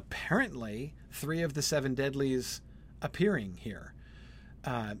apparently 3 of the 7 deadlies appearing here.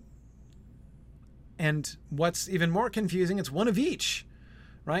 And what's even more confusing, it's one of each,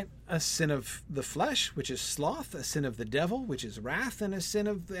 right? A sin of the flesh, which is sloth, a sin of the devil, which is wrath, and the sin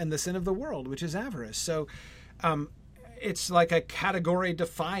of the world, which is avarice. So it's like a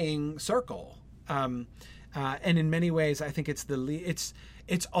category-defying circle. And in many ways, I think it's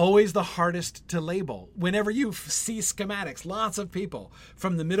always the hardest to label. Whenever you see schematics, lots of people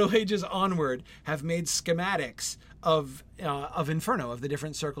from the Middle Ages onward have made schematics of Inferno, of the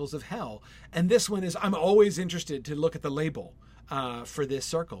different circles of hell. And this one is, I'm always interested to look at the label for this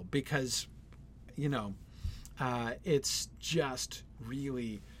circle because, it's just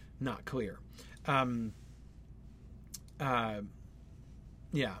really not clear.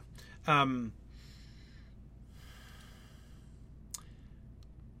 Yeah.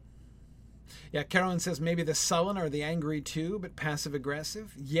 Yeah, Carolyn says maybe the sullen are the angry too, but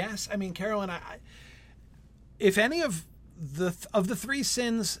passive-aggressive. Yes, I mean, Carolyn, if any of the 3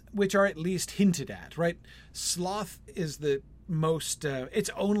 sins which are at least hinted at, right? Sloth is the most, it's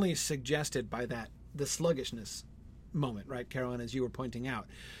only suggested by the sluggishness moment, right, Carolyn, as you were pointing out.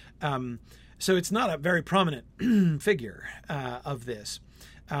 So it's not a very prominent figure of this.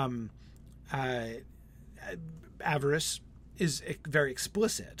 Avarice is very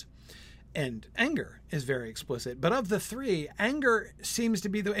explicit. And anger is very explicit. But of the 3, anger seems to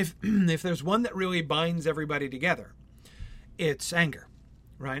be if there's one that really binds everybody together, it's anger,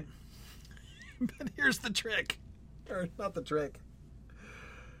 right? But here's the trick. Or not the trick.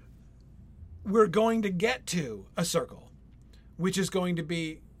 We're going to get to a circle, which is going to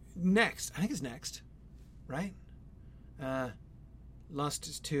be next. I think it's next, right? Lust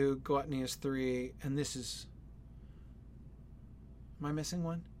is 2, gluttony is 3, and this is... Am I missing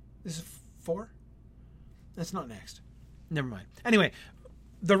one? This is 4? That's not next. Never mind. Anyway,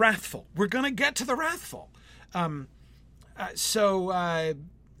 the wrathful. We're going to get to the wrathful. So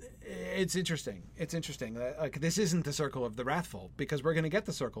it's interesting. It's interesting. Like, this isn't the circle of the wrathful because we're going to get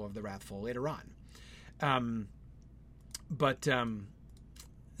the circle of the wrathful later on. But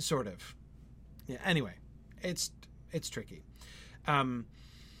sort of. Yeah. Anyway, it's tricky.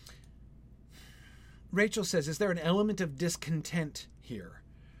 Rachel says, is there an element of discontent here?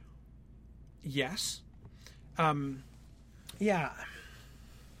 Yes. Yeah.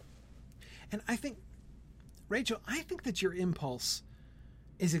 And I think, Rachel, that your impulse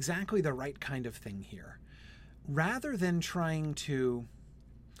is exactly the right kind of thing here. Rather than trying to...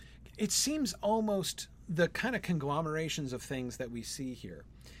 It seems almost the kind of conglomerations of things that we see here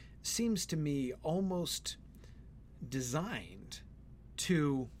seems to me almost designed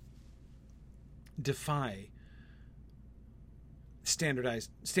to defy standard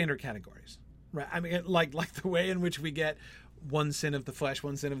categories. Right. I mean, like the way in which we get one sin of the flesh,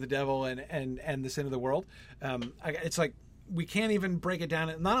 one sin of the devil, and the sin of the world. It's like we can't even break it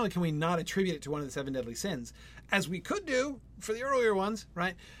down. Not only can we not attribute it to one of the 7 deadly sins, as we could do for the earlier ones,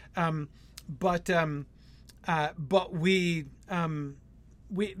 right? But we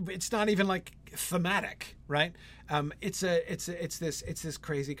it's not even like thematic, right? It's this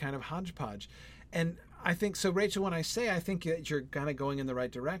crazy kind of hodgepodge, and I think so, Rachel. When I say I think that you're kind of going in the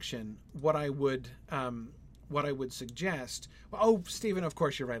right direction, what I would suggest. Oh, Stephen, of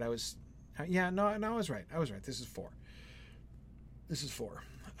course you're right. I was right. This is 4.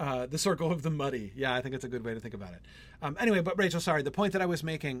 The circle of the muddy. Yeah, I think it's a good way to think about it. Anyway, but Rachel, sorry, the point that I was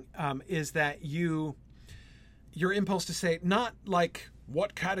making is that your impulse to say, not like,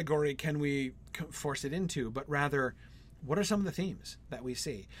 what category can we force it into, but rather, what are some of the themes that we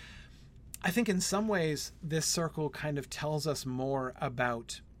see? I think in some ways, this circle kind of tells us more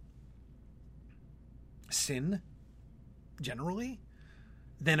about sin, generally,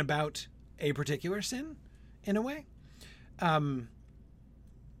 than about a particular sin, in a way.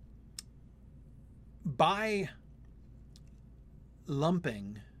 By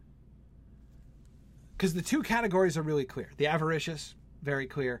lumping, because the two categories are really clear. The avaricious, very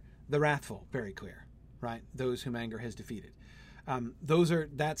clear. The wrathful, very clear, right? Those whom anger has defeated.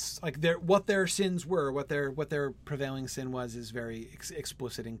 That's like what their sins were, what their prevailing sin was is very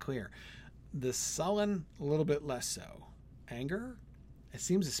explicit and clear. The sullen, a little bit less so. Anger, it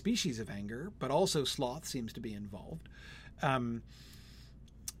seems a species of anger, but also sloth seems to be involved.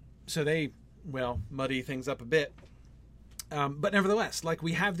 So they, muddy things up a bit. But nevertheless, like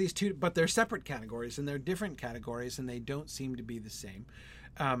we have these two, but they're separate categories and they're different categories and they don't seem to be the same.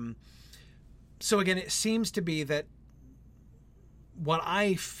 So again, it seems to be that what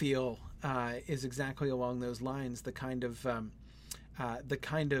I feel is exactly along those lines, the kind of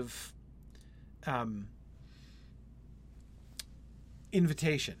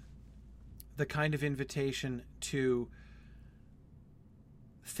invitation to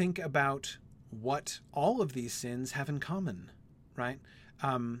think about what all of these sins have in common, right?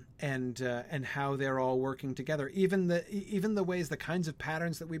 And how they're all working together. Even the ways, the kinds of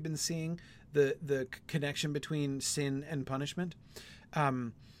patterns that we've been seeing, the connection between sin and punishment,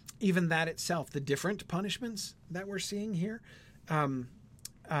 even that itself, the different punishments that we're seeing here,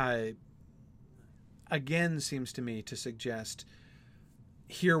 again seems to me to suggest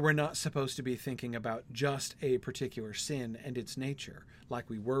here we're not supposed to be thinking about just a particular sin and its nature, like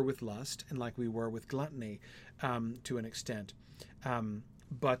we were with lust and like we were with gluttony, to an extent.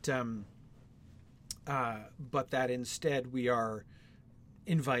 But that instead we are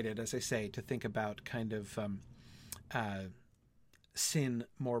invited, as I say, to think about kind of sin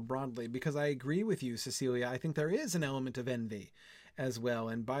more broadly. Because I agree with you, Cecilia. I think there is an element of envy as well.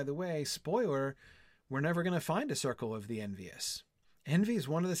 And by the way, spoiler, we're never going to find a circle of the envious. Envy is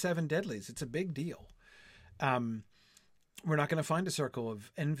one of the 7 deadlies. It's a big deal. We're not going to find a circle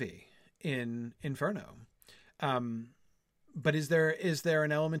of envy in Inferno. But is there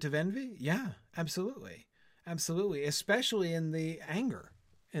an element of envy? Yeah, absolutely. Absolutely. Especially in the anger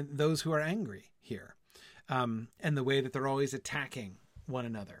and those who are angry here. And the way that they're always attacking one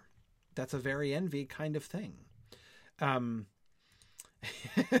another. That's a very envy kind of thing.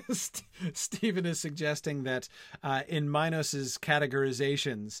 Stephen is suggesting that in Minos's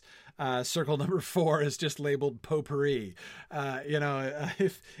categorizations, circle number 4 is just labeled potpourri.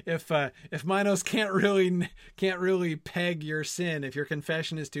 If Minos can't really peg your sin, if your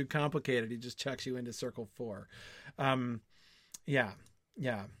confession is too complicated, he just chucks you into circle 4. Yeah.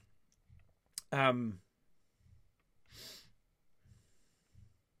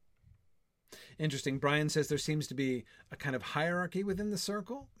 Interesting. Brian says there seems to be a kind of hierarchy within the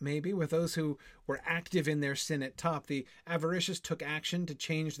circle, maybe, with those who were active in their sin at top. The avaricious took action to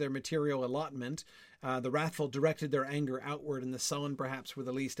change their material allotment. The wrathful directed their anger outward, and the sullen perhaps were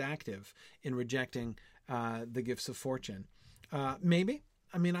the least active in rejecting the gifts of fortune. Maybe.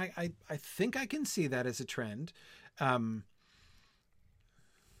 I mean, I think I can see that as a trend.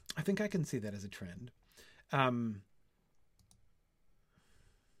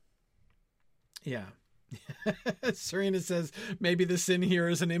 Yeah. Serena says maybe the sin here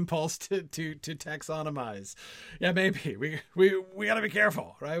is an impulse to taxonomize. Yeah, maybe. We got to be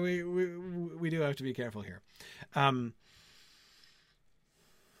careful, right? We do have to be careful here.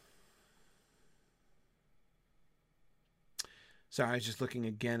 Sorry, I was just looking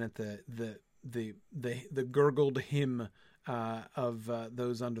again at the gurgled hymn of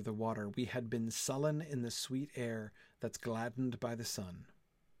those under the water. We had been sullen in the sweet air that's gladdened by the sun.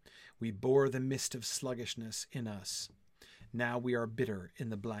 We bore the mist of sluggishness in us. Now we are bitter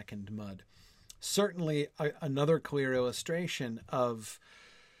in the blackened mud. Certainly another clear illustration of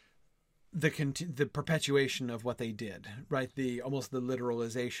the perpetuation of what they did, right? Almost the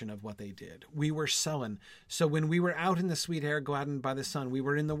literalization of what they did. We were sullen. So when we were out in the sweet air, gladdened by the sun, we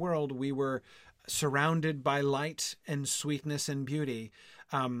were in the world, we were surrounded by light and sweetness and beauty,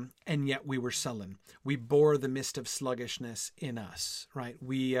 and yet we were sullen. We bore the mist of sluggishness in us, right?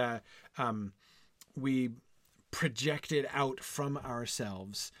 We projected out from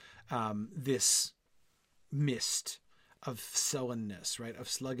ourselves this mist of sullenness, right, of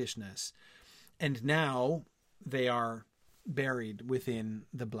sluggishness. And now they are buried within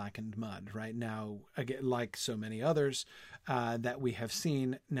the blackened mud. Right now, again, like so many others that we have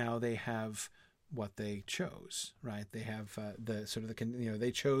seen, now they have what they chose, right? They have the sort of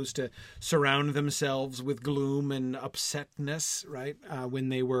they chose to surround themselves with gloom and upsetness, right? When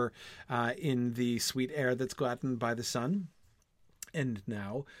they were in the sweet air that's gladdened by the sun. And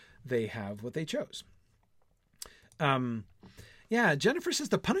now they have what they chose. Yeah, Jennifer says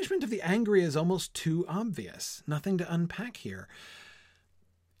the punishment of the angry is almost too obvious. Nothing to unpack here.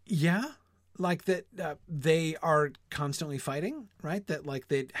 Yeah, like that they are constantly fighting, right? That like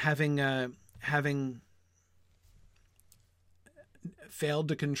they having failed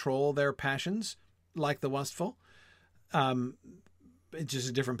to control their passions, like the lustful. It's just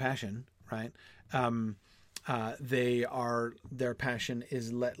a different passion, right? Their passion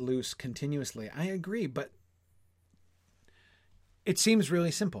is let loose continuously. I agree, but it seems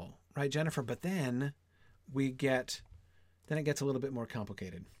really simple, right, Jennifer? But then it gets a little bit more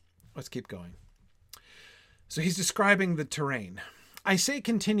complicated. Let's keep going. So he's describing the terrain. I say,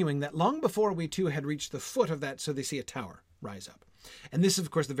 continuing, that long before we too had reached the foot of that, so they see a tower rise up. And this is, of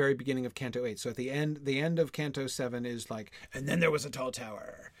course, the very beginning of Canto 8. So at the end of Canto 7 is like, and then there was a tall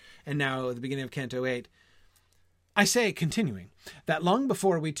tower. And now at the beginning of Canto 8, I say, continuing, that long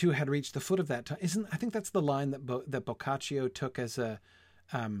before we too had reached the foot of that, I think that's the line that Boccaccio took as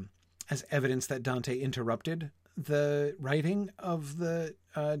evidence that Dante interrupted the writing of the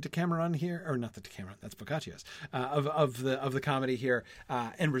Decameron here, or not the Decameron, that's Boccaccio's, of the comedy here,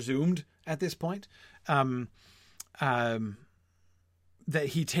 and resumed at this point. That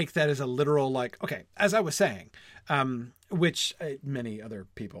he take that as a literal, like, okay, as I was saying, which many other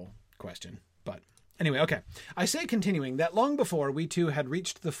people question. Anyway, okay. I say, continuing, that long before we too had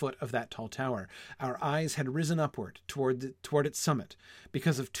reached the foot of that tall tower, our eyes had risen upward toward its summit,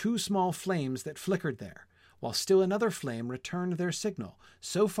 because of two small flames that flickered there, while still another flame returned their signal,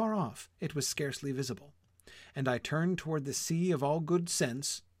 so far off it was scarcely visible. And I turned toward the sea of all good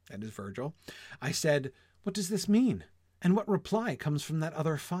sense, that is Virgil. I said, what does this mean? And what reply comes from that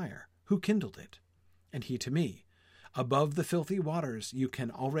other fire? Who kindled it? And he to me, above the filthy waters, you can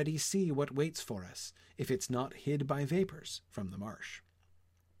already see what waits for us, if it's not hid by vapors from the marsh.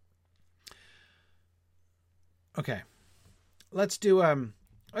 Okay, let's do a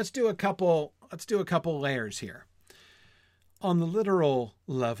couple layers here. On the literal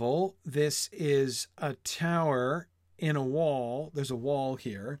level, this is a tower in a wall. There's a wall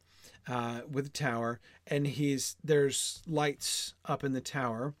here with a tower, and there's lights up in the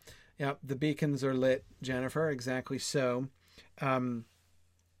tower. Yep, the beacons are lit, Jennifer, exactly so. And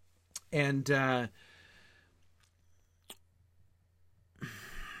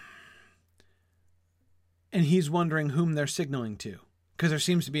he's wondering whom they're signaling to, because there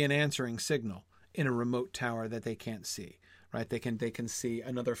seems to be an answering signal in a remote tower that they can't see, right? They can see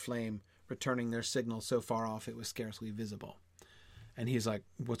another flame returning their signal so far off it was scarcely visible. And he's like,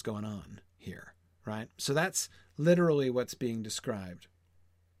 what's going on here, right? So that's literally what's being described.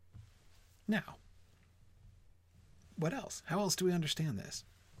 Now, what else? How else do we understand this?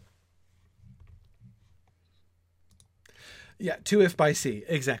 Yeah, 2 if by sea.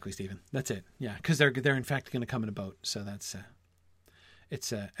 Exactly, Stephen. That's it. Yeah, because they're in fact going to come in a boat. So that's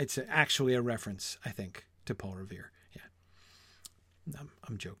it's actually a reference, I think, to Paul Revere. Yeah,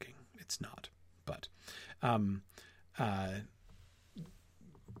 I'm joking. It's not, but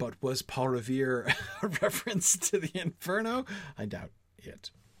was Paul Revere a reference to the Inferno? I doubt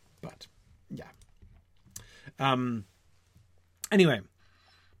it, but. Yeah. Anyway,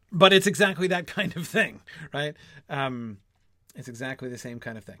 but it's exactly that kind of thing, right? It's exactly the same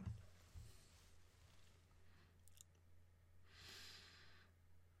kind of thing.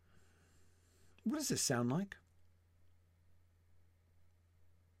 What does this sound like?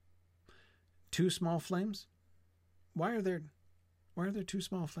 2 small flames? Why are there 2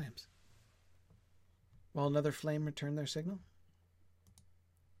 small flames? While another flame returned their signal?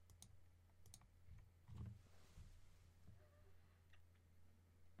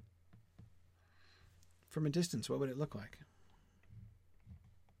 From a distance, what would it look like?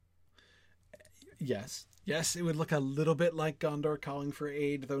 Yes, it would look a little bit like Gondor calling for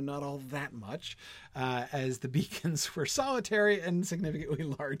aid, though not all that much, as the beacons were solitary and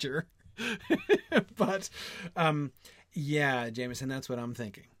significantly larger. But, yeah, Jameson, that's what I'm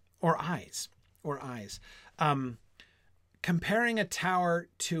thinking. Or eyes. Comparing a tower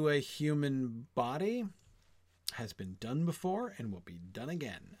to a human body has been done before and will be done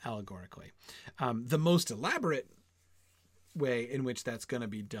again, allegorically. The most elaborate way in which that's going to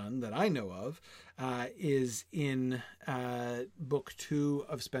be done that I know of is in book 2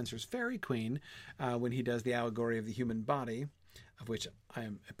 of Spencer's Fairy Queen, when he does the allegory of the human body, of which I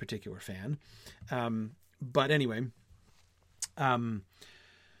am a particular fan. But anyway, I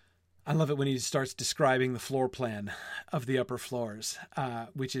love it when he starts describing the floor plan of the upper floors,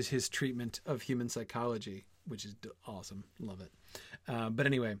 which is his treatment of human psychology, which is awesome. Love it. But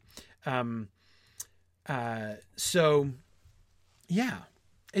anyway, so yeah,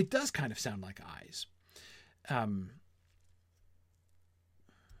 it does kind of sound like eyes.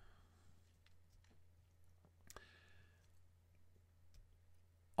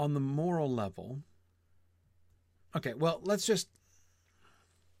 On the moral level, okay, well, let's just,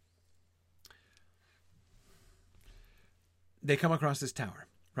 they come across this tower,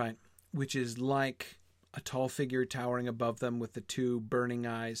 right? Which is like a tall figure towering above them with the two burning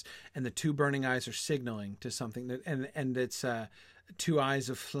eyes, and the two burning eyes are signaling to something that, and it's two eyes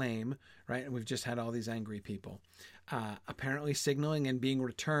of flame, right? And we've just had all these angry people, apparently signaling and being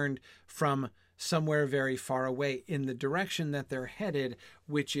returned from somewhere very far away in the direction that they're headed,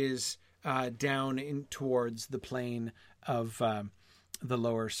 which is down in towards the plane of the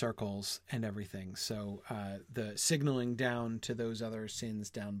lower circles and everything. So the signaling down to those other sins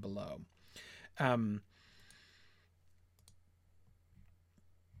down below.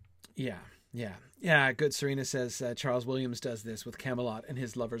 Yeah. Good. Serena says Charles Williams does this with Camelot and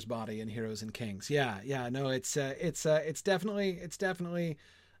his lover's body and Heroes and Kings. Yeah. No, it's definitely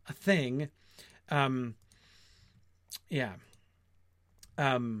a thing. Yeah.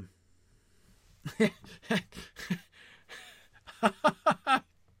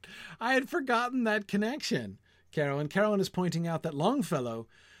 I had forgotten that connection, Carolyn. Carolyn is pointing out that Longfellow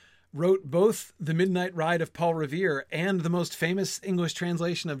wrote both The Midnight Ride of Paul Revere and the most famous English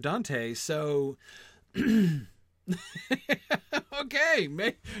translation of Dante. So, okay,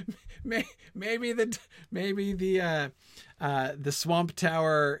 maybe the Swamp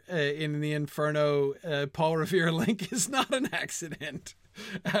Tower in the Inferno Paul Revere link is not an accident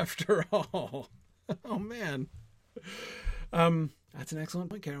after all. Oh man. That's an excellent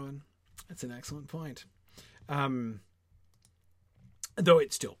point, Carolyn. That's an excellent point. Though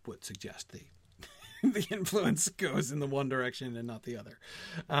it still would suggest the influence goes in the one direction and not the other.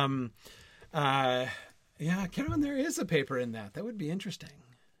 Yeah, Carolyn, there is a paper in that. That would be interesting.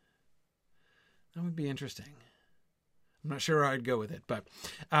 I'm not sure where I'd go with it, but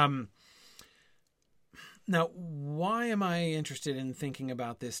now, why am I interested in thinking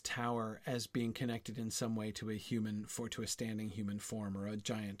about this tower as being connected in some way to a standing human form, or a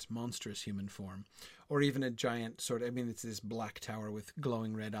giant monstrous human form, or even a giant it's this black tower with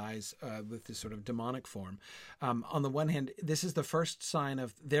glowing red eyes with this sort of demonic form. On the one hand, this is the first sign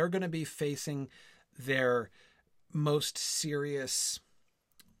of they're going to be facing their most serious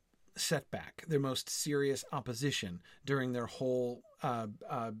setback, their most serious opposition during their whole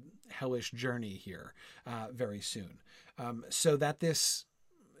hellish journey here very soon. So that this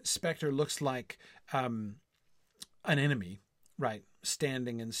specter looks like an enemy, right,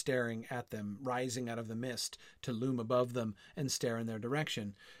 standing and staring at them, rising out of the mist to loom above them and stare in their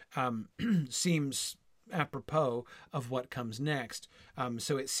direction, seems apropos of what comes next.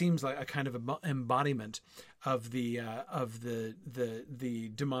 So it seems like a kind of embodiment of the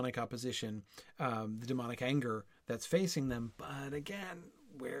demonic opposition, the demonic anger that's facing them. But again,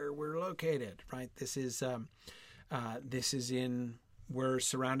 where we're located, right? This is we're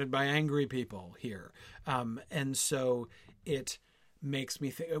surrounded by angry people here. And so it makes me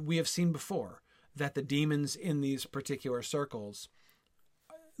think, we have seen before that the demons in these particular circles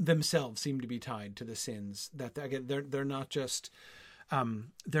themselves seem to be tied to the sins, that again, they're not just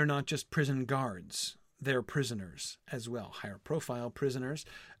prison guards, they're prisoners as well, higher profile prisoners,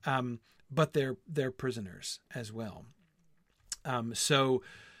 but they're prisoners as well. So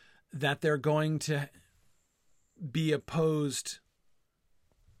that they're going to be opposed,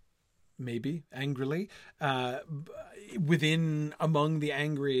 maybe angrily, among the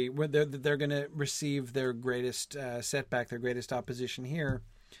angry, where they're going to receive their greatest setback, their greatest opposition here,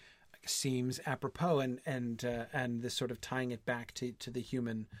 seems apropos, and this sort of tying it back to the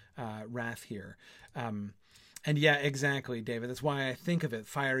human wrath here. And yeah, exactly, David. That's why I think of it.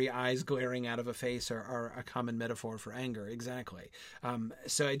 Fiery eyes glaring out of a face are a common metaphor for anger. Exactly.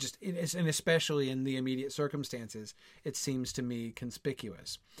 So and especially in the immediate circumstances, it seems to me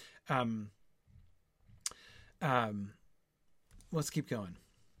conspicuous. Let's keep going.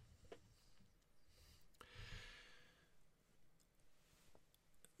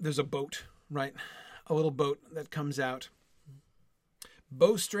 There's a boat, right? A little boat that comes out.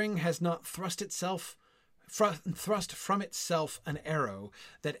 Bowstring has not thrust itself thrust from itself an arrow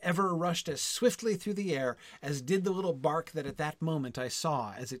that ever rushed as swiftly through the air as did the little bark that at that moment I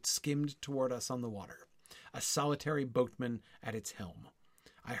saw as it skimmed toward us on the water, a solitary boatman at its helm.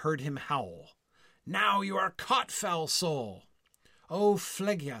 I heard him howl, "Now you are caught, foul soul!" "Oh,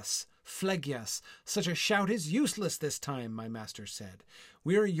 Phlegias, Phlegias, such a shout is useless this time," my master said.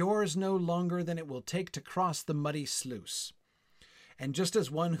 "We are yours no longer than it will take to cross the muddy sluice." And just as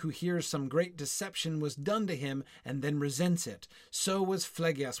one who hears some great deception was done to him and then resents it, so was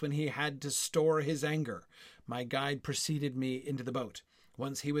Phlegias when he had to store his anger. My guide preceded me into the boat.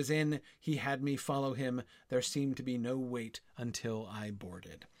 Once he was in, he had me follow him. There seemed to be no wait until I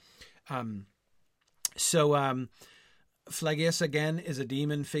boarded. Phlegias again is a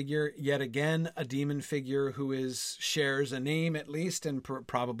demon figure, yet again a demon figure who shares a name at least and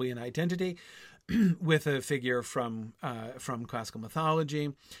probably an identity with a figure from classical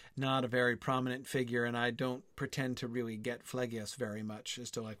mythology. Not a very prominent figure, and I don't pretend to really get Phlegias very much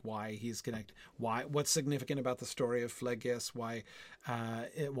as to like why he's connected. What's significant about the story of Phlegias? Why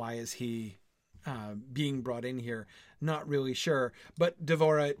is he being brought in here? Not really sure. But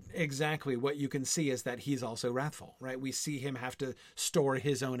Devora, exactly what you can see is that he's also wrathful, right? We see him have to store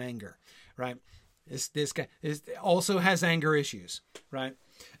his own anger, right? This guy also has anger issues, right?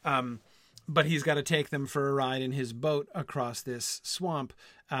 But he's got to take them for a ride in his boat across this swamp.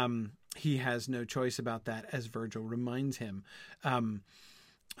 He has no choice about that, as Virgil reminds him.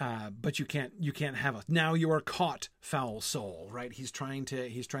 But you can't have us. Now you are caught, foul soul, right? He's trying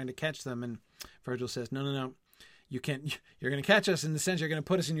to catch them, and Virgil says, no, you can't. You're going to catch us in the sense you're going to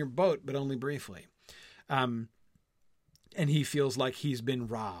put us in your boat, but only briefly. And he feels like he's been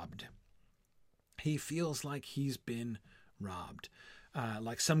robbed.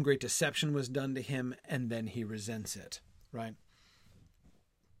 Like some great deception was done to him, and then he resents it, right?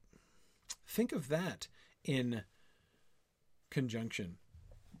 Think of that in conjunction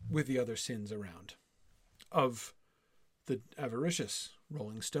with the other sins around of the avaricious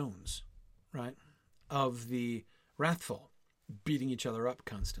rolling stones, right? Of the wrathful beating each other up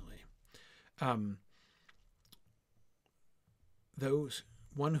constantly. Those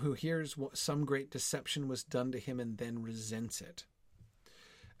one who hears what some great deception was done to him and then resents it.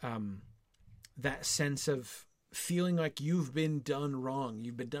 That sense of feeling like you've been done wrong,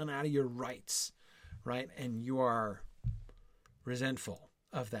 you've been done out of your rights, right? And you are resentful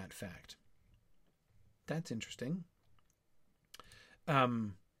of that fact. That's interesting.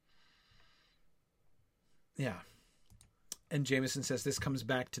 Yeah. And Jameson says this comes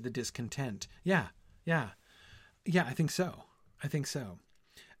back to the discontent. Yeah, I think so.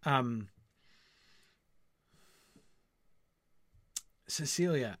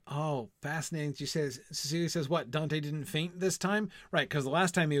 Cecilia, fascinating. Cecilia says, what, Dante didn't faint this time? Right, because the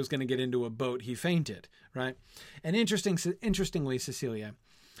last time he was going to get into a boat, he fainted, right? And interestingly, Cecilia,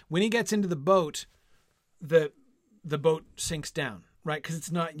 when he gets into the boat, the boat sinks down, right? Because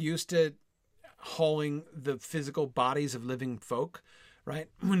it's not used to hauling the physical bodies of living folk, right?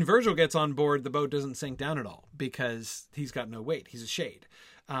 When Virgil gets on board, the boat doesn't sink down at all because he's got no weight. He's a shade.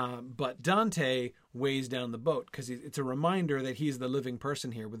 But Dante weighs down the boat because it's a reminder that he's the living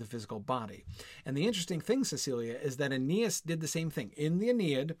person here with a physical body. And the interesting thing, Cecilia, is that Aeneas did the same thing. In the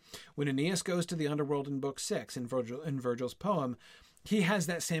Aeneid, when Aeneas goes to the underworld in Book 6, in Virgil's poem, he has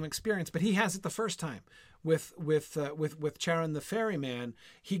that same experience, but he has it the first time. With Charon the ferryman,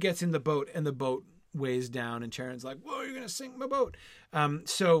 he gets in the boat and the boat weighs down and Charon's like, whoa, you're going to sink my boat.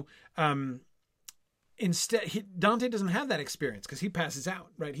 Instead, Dante doesn't have that experience because he passes out,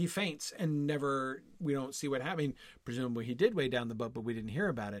 right? He faints and we don't see what happened. Presumably he did weigh down the boat, but we didn't hear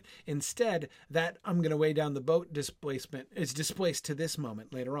about it. Instead, that I'm going to weigh down the boat displacement is displaced to this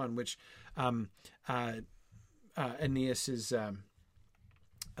moment later on, which Aeneas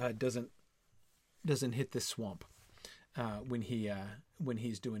doesn't hit this swamp when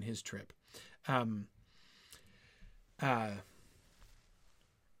he's doing his trip.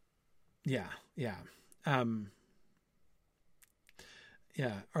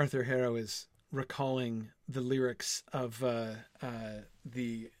 Arthur Harrow is recalling the lyrics of the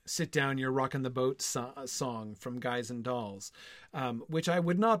 "Sit Down, You're Rockin' the Boat" song from Guys and Dolls, which I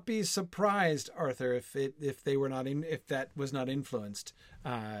would not be surprised, Arthur, if that was not influenced.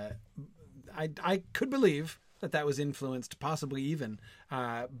 I could believe that was influenced, possibly even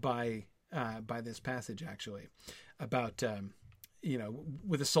by this passage, actually, about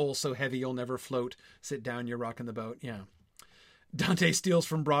with a soul so heavy you'll never float. Sit down, you're rocking the boat. Yeah. Dante steals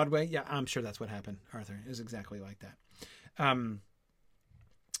from Broadway. Yeah, I'm sure that's what happened, Arthur. It was exactly like that.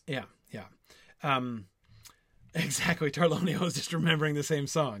 Exactly. Tarlonio was just remembering the same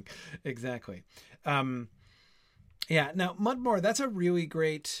song. Exactly. Yeah. Now, Mudmore, that's a really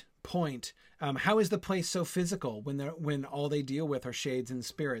great point. How is the place so physical when all they deal with are shades and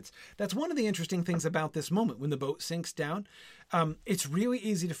spirits? That's one of the interesting things about this moment when the boat sinks down. It's really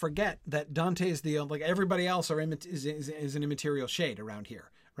easy to forget that Dante is like everybody else is an immaterial shade around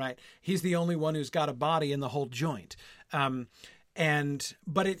here, right? He's the only one who's got a body in the whole joint.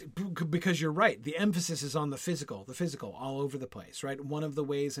 Because you're right, the emphasis is on the physical all over the place, right? One of the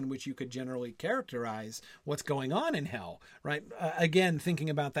ways in which you could generally characterize what's going on in hell, right? Again, thinking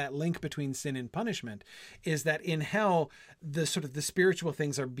about that link between sin and punishment, is that in hell, the spiritual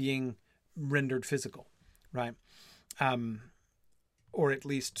things are being rendered physical, right? Or at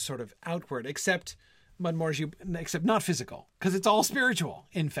least sort of outward, except not physical, because it's all spiritual,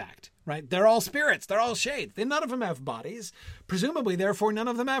 in fact, right? They're all spirits. They're all shades. None of them have bodies. Presumably, therefore, none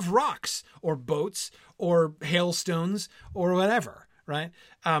of them have rocks or boats or hailstones or whatever, right?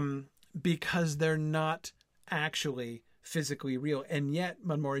 Because they're not actually physically real. And yet,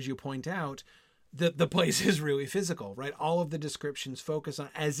 Mudmore, as you point out, the place is really physical, right? All of the descriptions focus on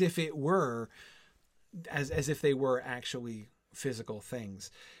as if they were actually physical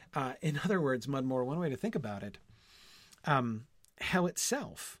things. In other words, Mudmore, one way to think about it, hell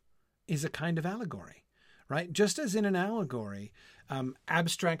itself is a kind of allegory, right? Just as in an allegory,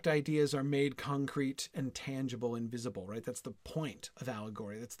 abstract ideas are made concrete and tangible and visible, right? That's the point of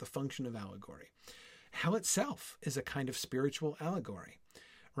allegory. That's the function of allegory. Hell itself is a kind of spiritual allegory,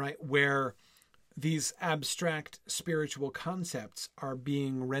 right? Where these abstract spiritual concepts are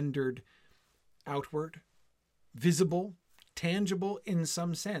being rendered outward, visible, tangible in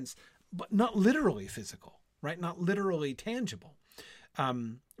some sense, but not literally physical, right? Not literally tangible,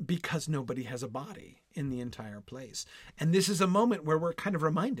 because nobody has a body in the entire place. And this is a moment where we're kind of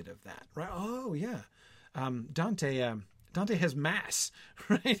reminded of that, right? Oh yeah. Dante has mass,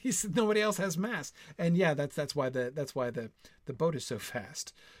 right? He said nobody else has mass. And yeah, that's why the boat is so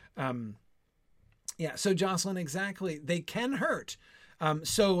fast. Yeah. So Jocelyn, exactly. They can hurt.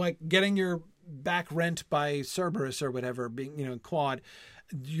 So like getting your back rent by Cerberus or whatever, being, clawed,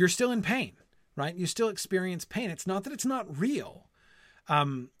 you're still in pain, right? You still experience pain. It's not that it's not real.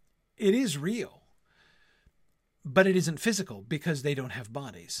 It is real, but it isn't physical because they don't have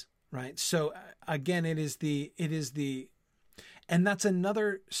bodies, right? So again, it is and that's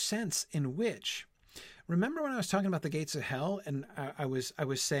another sense in which, remember when I was talking about the gates of hell and I was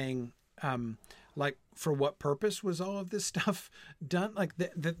saying, like, for what purpose was all of this stuff done? Like,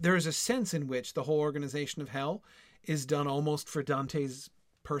 there is a sense in which the whole organization of hell is done almost for Dante's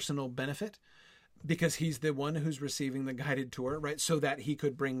personal benefit, because he's the one who's receiving the guided tour, right? So that he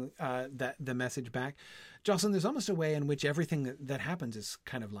could bring the message back. Jocelyn, there's almost a way in which everything that happens is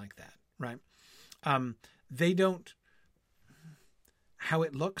kind of like that, right? They don't, how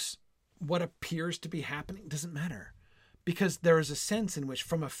it looks, what appears to be happening doesn't matter. Because there is a sense in which,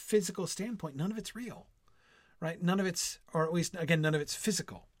 from a physical standpoint, none of it's real, right? None of it's, or at least, again, none of it's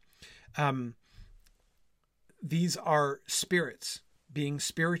physical. These are spirits being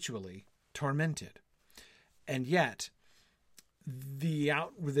spiritually tormented. And yet, the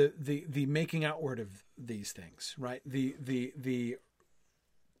making outward of these things, right? The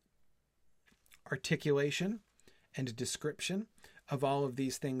articulation and description of all of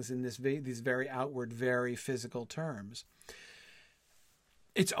these things in these very outward, very physical terms.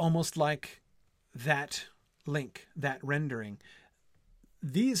 It's almost like that link, that rendering.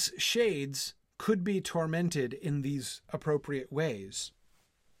 These shades could be tormented in these appropriate ways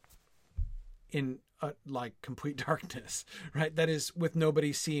in like complete darkness, right? That is, with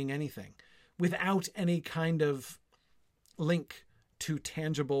nobody seeing anything, without any kind of link to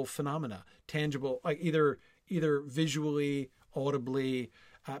tangible phenomena, tangible, like either visually, audibly,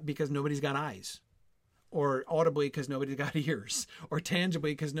 because nobody's got eyes, or audibly because nobody's got ears, or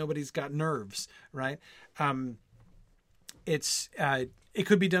tangibly because nobody's got nerves, right? It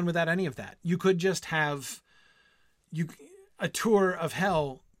could be done without any of that. You could just have a tour of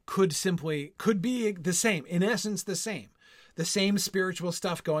hell could be the same, in essence, the same spiritual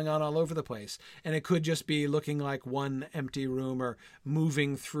stuff going on all over the place. And it could just be looking like one empty room or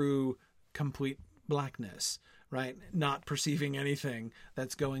moving through complete blackness, right? Not perceiving anything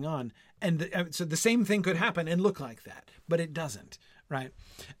that's going on. And so the same thing could happen and look like that, but it doesn't, right?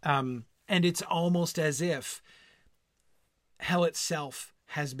 And it's almost as if hell itself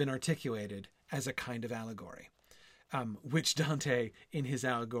has been articulated as a kind of allegory, which Dante in his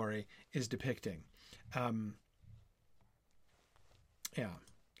allegory is depicting.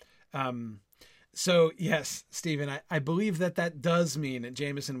 So yes, Stephen, I believe that does mean that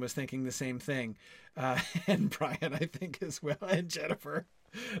Jameson was thinking the same thing. And Brian, I think as well, and Jennifer.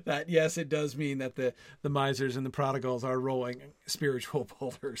 That, yes, it does mean that the misers and the prodigals are rolling spiritual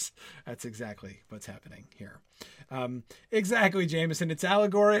boulders. That's exactly what's happening here. Exactly, Jameson. It's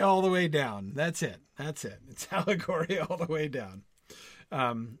allegory all the way down. That's it. It's allegory all the way down.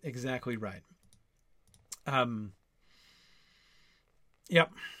 Exactly right.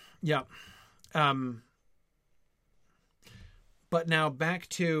 Yep. But now back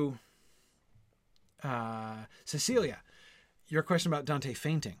to Cecilia. Your question about Dante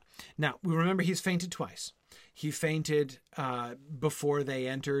fainting. Now, we remember he's fainted twice. He fainted before they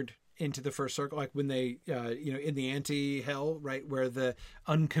entered into the first circle, like when they, in the anti-hell, right, where the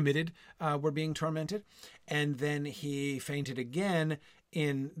uncommitted were being tormented. And then he fainted again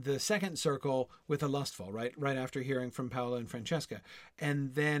in the second circle with the lustful, right after hearing from Paola and Francesca.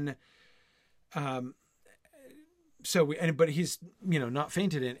 And then... but he's, not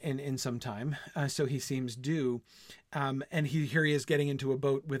fainted in some time. So he seems due. And here he is getting into a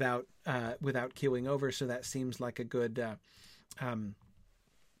boat without keeling over. So that seems like a good,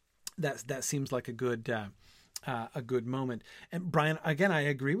 that seems like a good moment. And Brian, again, I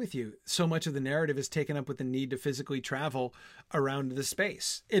agree with you. So much of the narrative is taken up with the need to physically travel around the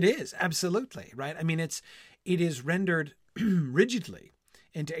space. It is, absolutely, right? I mean, it is rendered rigidly.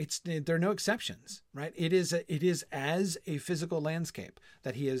 And there are no exceptions, right? It is as a physical landscape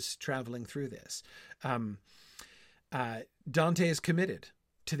that he is traveling through this. Dante is committed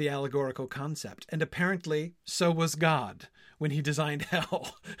to the allegorical concept, and apparently so was God when he designed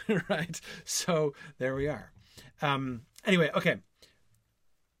hell, right? So there we are. Anyway, okay.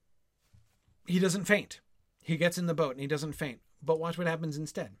 He doesn't faint. He gets in the boat and he doesn't faint. But watch what happens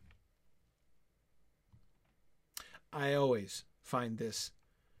instead. I always find this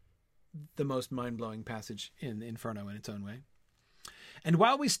the most mind-blowing passage in Inferno in its own way. And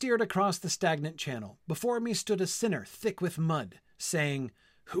while we steered across the stagnant channel, before me stood a sinner thick with mud, saying,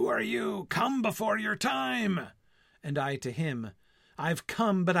 "Who are you? Come before your time." And I to him, "I've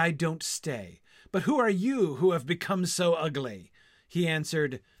come, but I don't stay. But who are you who have become so ugly?" He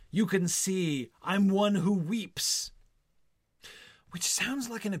answered, "You can see, I'm one who weeps." Which sounds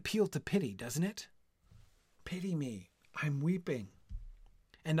like an appeal to pity, doesn't it? Pity me, I'm weeping.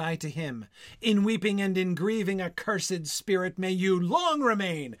 And I to him, "In weeping and in grieving, accursed spirit, may you long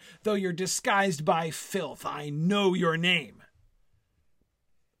remain. Though you're disguised by filth, I know your name."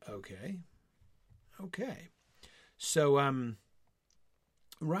 Okay. So,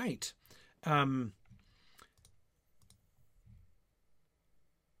 right. In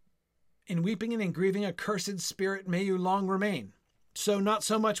weeping and in grieving, accursed spirit, may you long remain. So not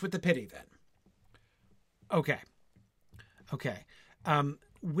so much with the pity then. Okay.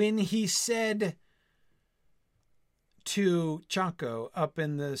 When he said to Chaco up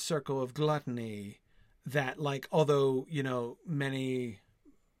in the circle of gluttony that, like, although, many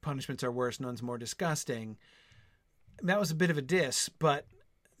punishments are worse, none's more disgusting, that was a bit of a diss, but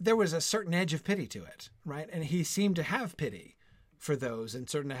there was a certain edge of pity to it, right? And he seemed to have pity for those and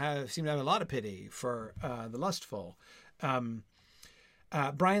seemed to have a lot of pity for the lustful.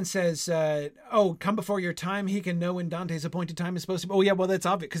 Brian says, come before your time. He can know when Dante's appointed time is supposed to be. Oh, yeah, well, that's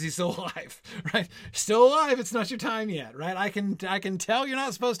obvious because he's still alive, right? Still alive. It's not your time yet, right? I can tell you're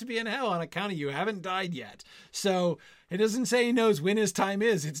not supposed to be in hell on account of you haven't died yet. So it doesn't say he knows when his time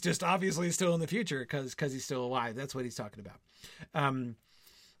is. It's just obviously still in the future because he's still alive. That's what he's talking about.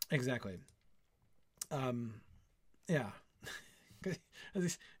 Exactly. Yeah.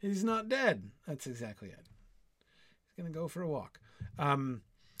 He's not dead. That's exactly it. He's going to go for a walk.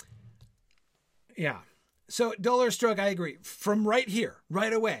 Yeah. So dull stroke, I agree. From right here,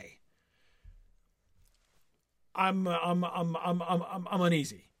 right away, I'm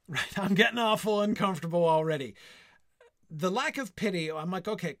uneasy, right? I'm getting awful uncomfortable already. The lack of pity, I'm like,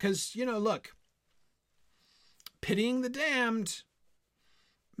 okay, because, look, pitying the damned,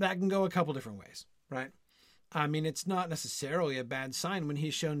 that can go a couple different ways, right? I mean, it's not necessarily a bad sign. When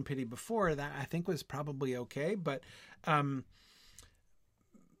he's shown pity before, that I think was probably okay, but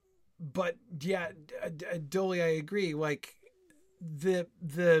yeah, Dolly, I agree. Like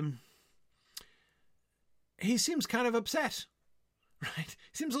he seems kind of upset, right?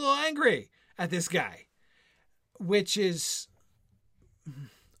 He seems a little angry at this guy, which is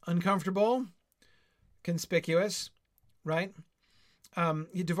uncomfortable, conspicuous, right?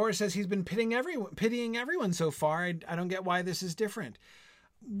 Devore says he's been pitying everyone so far. I don't get why this is different.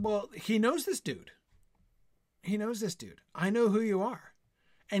 Well, he knows this dude. I know who you are.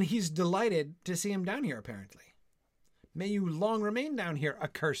 And he's delighted to see him down here, apparently. May you long remain down here,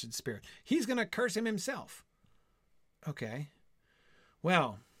 accursed spirit. He's going to curse him himself. Okay.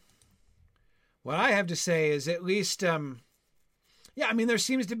 Well, what I have to say is at least Yeah, I mean, there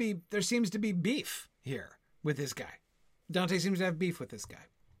seems to be beef here with this guy. Dante seems to have beef with this guy.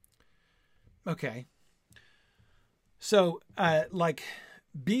 Okay. So, like,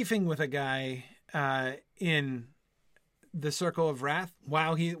 beefing with a guy in the circle of wrath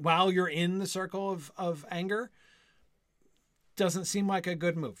while you're in the circle of anger doesn't seem like a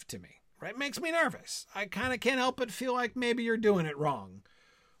good move to me, right? Makes me nervous. I kind of can't help but feel like maybe you're doing it wrong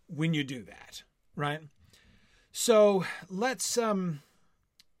when you do that, right? So let's,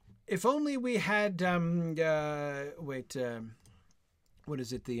 if only we had, what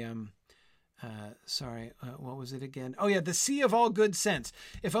is it? What was it again? Oh yeah, the Sea of All Good Sense.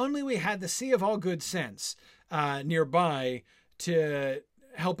 If only we had the Sea of All Good Sense nearby to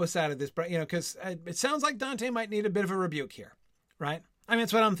help us out of this, because it sounds like Dante might need a bit of a rebuke here, right? I mean,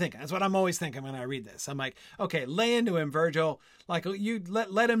 that's what I'm thinking. That's what I'm always thinking when I read this. I'm like, okay, lay into him, Virgil. Like, you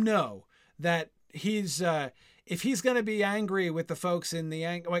let him know that he's if he's going to be angry with the folks in the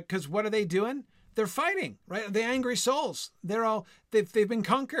anger, because what are they doing? They're fighting, right? The angry souls. They've been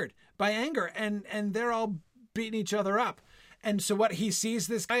conquered by anger, and they're all beating each other up. And so what, he sees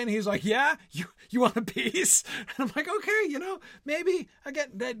this guy and he's like, yeah, you want a piece? And I'm like, okay, maybe I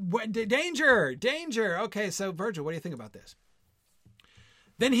get that. Danger. Okay. So Virgil, what do you think about this?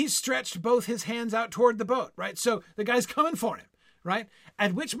 Then he stretched both his hands out toward the boat, right? So the guy's coming for him, right?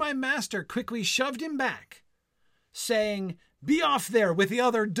 At which my master quickly shoved him back, saying, be off there with the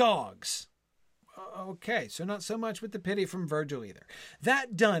other dogs. Okay, so not so much with the pity from Virgil either.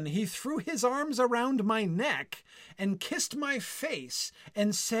 That done, he threw his arms around my neck and kissed my face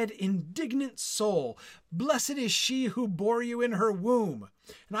and said, indignant soul, blessed is she who bore you in her womb.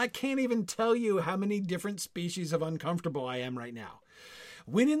 And I can't even tell you how many different species of uncomfortable I am right now.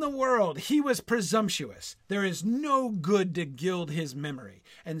 When in the world he was presumptuous, there is no good to gild his memory,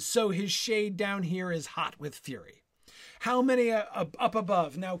 and so his shade down here is hot with fury. How many up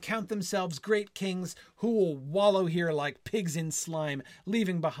above now count themselves great kings who will wallow here like pigs in slime,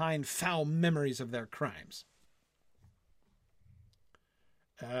 leaving behind foul memories of their crimes?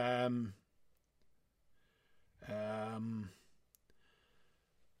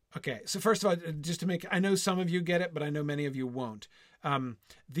 Okay, so first of all, just to make, I know some of you get it, but I know many of you won't.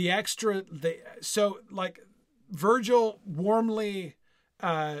 Virgil warmly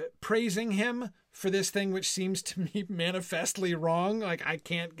praising him for this thing which seems to me manifestly wrong. Like, I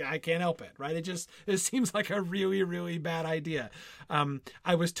can't help it, right? It seems like a really, really bad idea.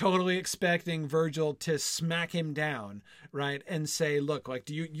 I was totally expecting Virgil to smack him down, right? And say, look, like,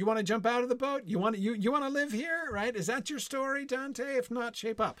 do you want to jump out of the boat? You want to live here, right? Is that your story, Dante? If not,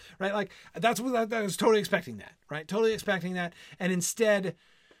 shape up, right? Like, that's what I was totally expecting that, right? Totally expecting that. And instead,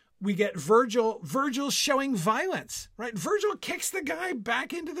 we get Virgil showing violence, right? Virgil kicks the guy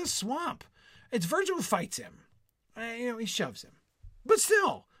back into the swamp. It's Virgil who fights him. He shoves him. But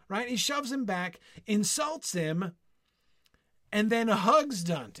still, right? He shoves him back, insults him, and then hugs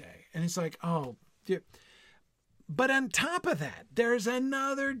Dante. And it's like, oh, dear. But on top of that, there's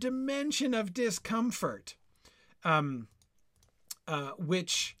another dimension of discomfort,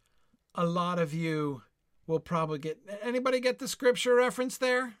 which a lot of you will probably get. Anybody get the scripture reference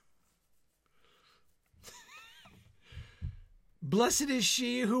there? Blessed is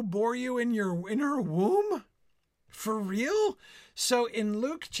she who bore you in her womb? For real? So in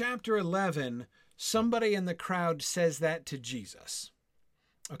Luke chapter 11, somebody in the crowd says that to Jesus.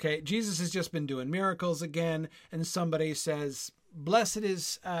 Okay, Jesus has just been doing miracles again, and somebody says, blessed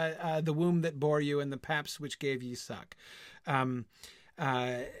is the womb that bore you and the paps which gave you suck.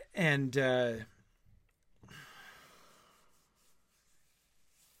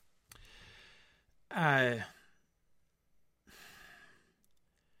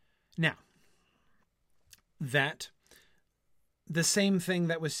 Now, that the same thing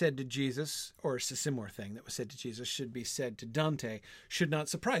that was said to Jesus, or a similar thing that was said to Jesus, should be said to Dante, should not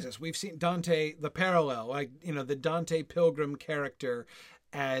surprise us. We've seen Dante, the parallel, the Dante Pilgrim character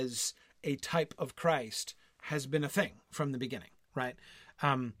as a type of Christ has been a thing from the beginning, right?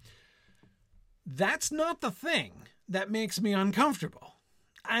 That's not the thing that makes me uncomfortable.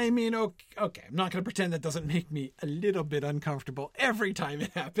 I mean, okay, I'm not going to pretend that doesn't make me a little bit uncomfortable every time it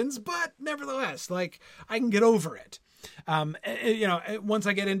happens, but nevertheless, like, I can get over it. Once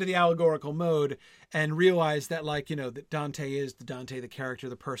I get into the allegorical mode and realize that, that Dante is the character,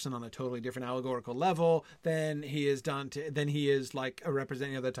 the person on a totally different allegorical level than he is Dante, than he is like a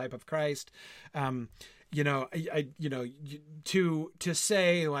representative of the type of Christ. To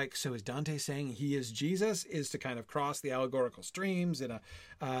say, like, so is Dante saying he is Jesus, is to kind of cross the allegorical streams in a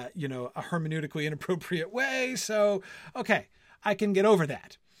hermeneutically inappropriate way. So, okay, I can get over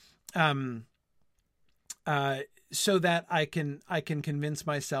that. so that I can convince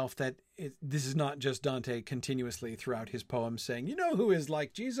myself that this is not just Dante continuously throughout his poems saying, you know who is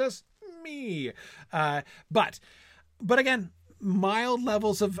like Jesus? Me. But again, mild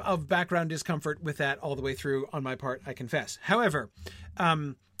levels of background discomfort with that all the way through on my part, I confess. However,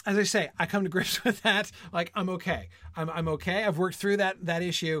 as I say, I come to grips with that. Like, I'm okay. I'm okay. I've worked through that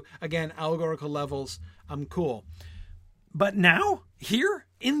issue. Again, allegorical levels. I'm cool. But now, here,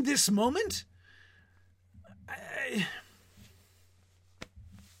 in this moment,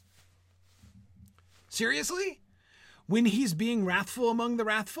 seriously? When he's being wrathful among the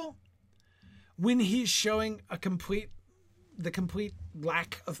wrathful? When he's showing the complete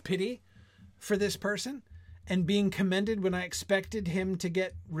lack of pity for this person and being commended when I expected him to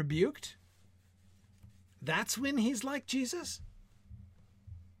get rebuked? That's when he's like Jesus?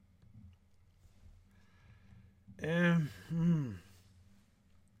 Sorry,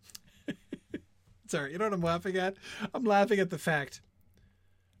 you know what I'm laughing at? I'm laughing at the fact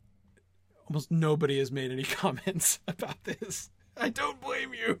almost nobody has made any comments about this. I don't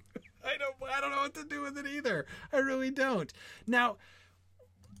blame you. I don't know what to do with it either. I really don't. Now,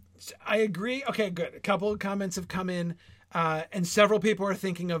 I agree. Okay, good. A couple of comments have come in, and several people are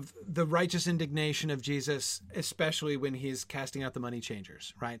thinking of the righteous indignation of Jesus, especially when he's casting out the money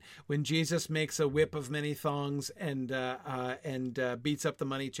changers, right? When Jesus makes a whip of many thongs and beats up the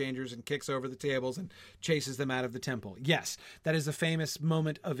money changers and kicks over the tables and chases them out of the temple. Yes, that is a famous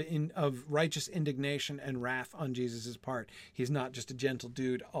moment of righteous indignation and wrath on Jesus's part. He's not just a gentle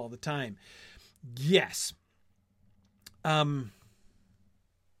dude all the time. Yes.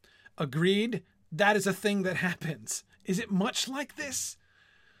 Agreed. That is a thing that happens. Is it much like this?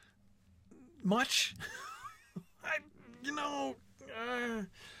 Much? I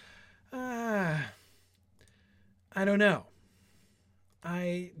don't know.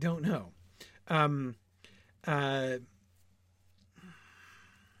 I don't know.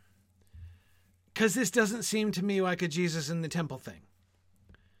 Because this doesn't seem to me like a Jesus in the temple thing.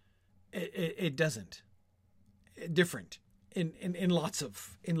 It doesn't. Different in lots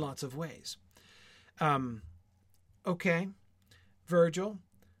of ways. Okay, Virgil,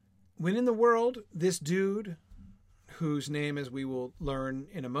 when in the world this dude, whose name, as we will learn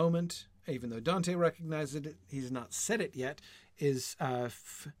in a moment, even though Dante recognizes it, he's not said it yet, is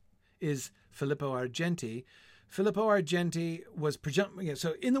Filippo Argenti. Filippo Argenti was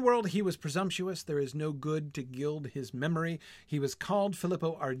so in the world he was presumptuous. There is no good to gild his memory. He was called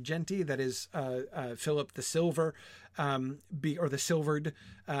Filippo Argenti, that is Philip the Silver, or the Silvered,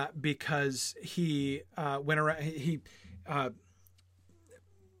 because he went around. He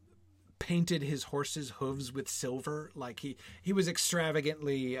painted his horse's hooves with silver. Like he was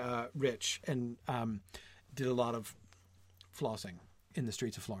extravagantly rich and did a lot of flossing in the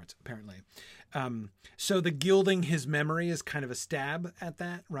streets of Florence, apparently. So the gilding his memory is kind of a stab at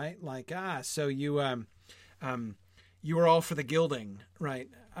that, right? Like, so you were all for the gilding, right?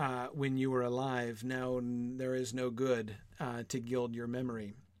 When you were alive. Now there is no good to gild your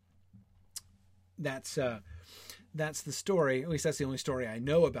memory. That's the story. At least that's the only story I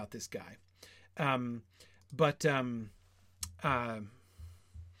know about this guy.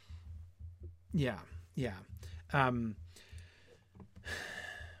 Yeah.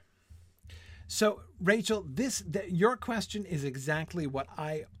 So, Rachel, your question is exactly what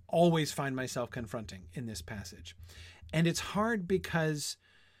I always find myself confronting in this passage. And it's hard because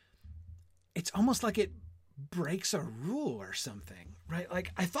it's almost like it breaks a rule or something, right?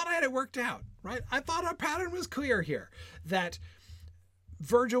 Like, I thought I had it worked out, right? I thought our pattern was clear here, that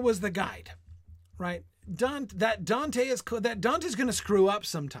Virgil was the guide, right? Dante's going to screw up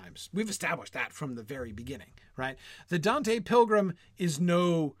sometimes. We've established that from the very beginning, right? The Dante Pilgrim is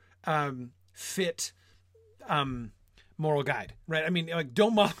no fit moral guide, right? I mean, like,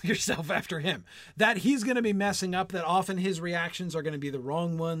 don't model yourself after him. That he's going to be messing up, that often his reactions are going to be the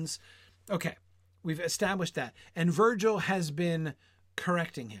wrong ones. Okay, we've established that. And Virgil has been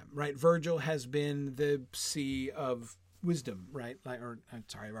correcting him, right? Virgil has been the sea of wisdom, right? I'm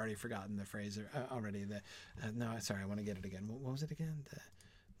sorry, I've already forgotten the phrase already. I want to get it again. What was it again?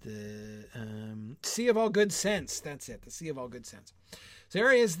 The sea of all good sense. That's it. The sea of all good sense. So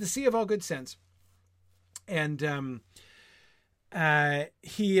there he is, the sea of all good sense. And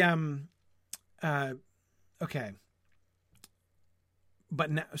okay.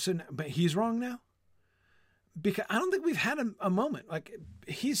 But he's wrong now? Because I don't think we've had a moment. Like,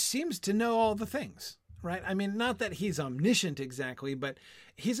 he seems to know all the things, right? I mean, not that he's omniscient exactly, but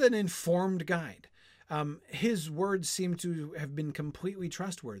he's an informed guide. His words seem to have been completely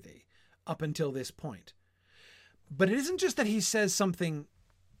trustworthy up until this point. But it isn't just that he says something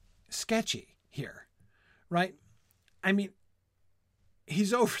sketchy here, right? I mean,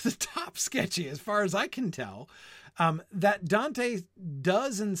 he's over the top sketchy as far as I can tell. That Dante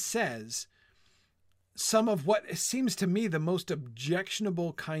does and says some of what seems to me the most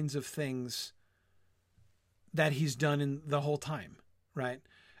objectionable kinds of things that he's done in the whole time, right?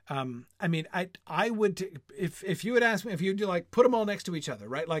 I mean, I would, if you would ask me, if you do like put them all next to each other,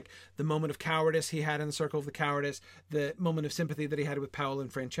 right? Like the moment of cowardice he had in the Circle of the Cowardice, the moment of sympathy that he had with Paolo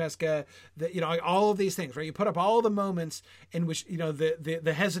and Francesca, all of these things, right? You put up all the moments in which,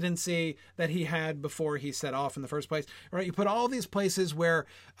 the hesitancy that he had before he set off in the first place, right? You put all these places where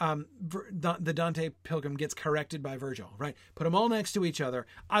the Dante Pilgrim gets corrected by Virgil, right? Put them all next to each other.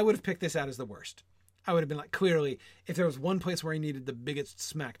 I would have picked this out as the worst. I would have been like, clearly, if there was one place where he needed the biggest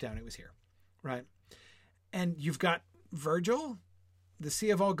smackdown, it was here, right? And you've got Virgil, the sea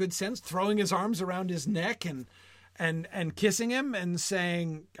of all good sense, throwing his arms around his neck and kissing him and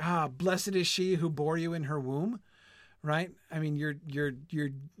saying, blessed is she who bore you in her womb, right? I mean, you're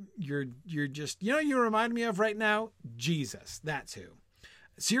just, you remind me of right now, Jesus. That's who.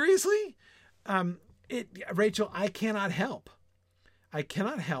 Seriously, Rachel, I cannot help.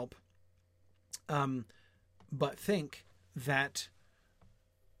 But think that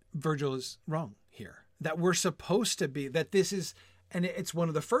Virgil is wrong here, that we're supposed to be, that this is, and it's one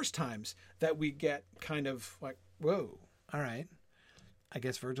of the first times that we get kind of like, whoa, all right, I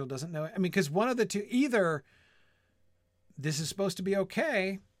guess Virgil doesn't know it. I mean, because one of the two, either this is supposed to be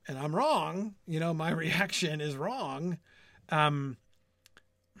okay and I'm wrong, my reaction is wrong. But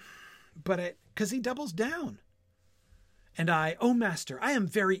because he doubles down. And O master, I am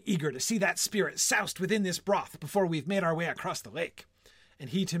very eager to see that spirit soused within this broth before we've made our way across the lake. And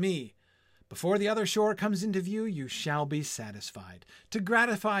he to me, before the other shore comes into view, you shall be satisfied. To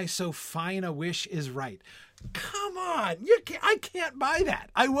gratify so fine a wish is right. Come on, I can't buy that.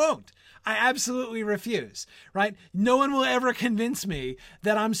 I won't. I absolutely refuse, right? No one will ever convince me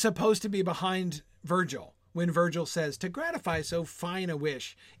that I'm supposed to be behind Virgil when Virgil says, to gratify so fine a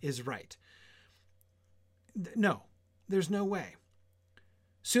wish is right. No. There's no way.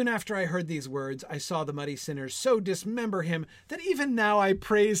 Soon after I heard these words, I saw the muddy sinners so dismember him that even now I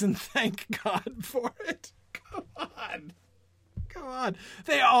praise and thank God for it. Come on.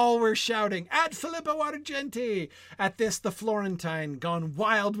 They all were shouting, at Filippo Argenti. At this, the Florentine, gone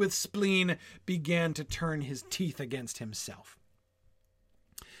wild with spleen, began to turn his teeth against himself.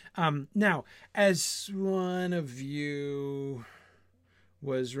 Now, as one of you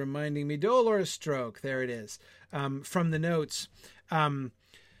was reminding me, dolorous stroke, there it is, from the notes,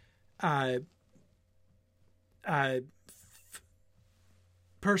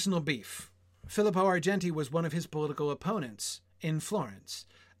 personal beef. Filippo Argenti was one of his political opponents in Florence,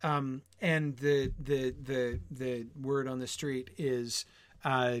 and the word on the street is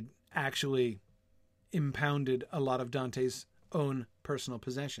actually impounded a lot of Dante's own personal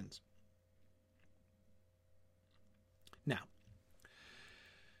possessions. Now,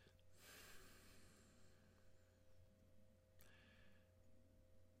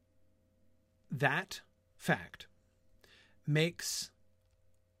 that fact makes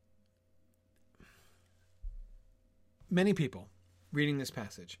many people reading this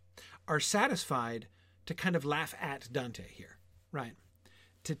passage are satisfied to kind of laugh at Dante here, right?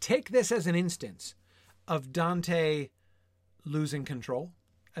 To take this as an instance of Dante losing control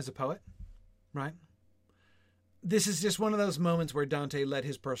as a poet, right? This is just one of those moments where Dante let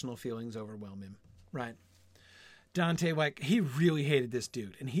his personal feelings overwhelm him, right? Dante, he really hated this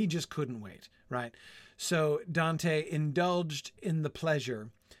dude and he just couldn't wait, right? So Dante indulged in the pleasure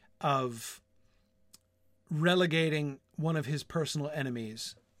of relegating one of his personal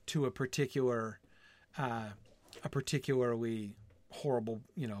enemies to a particularly horrible,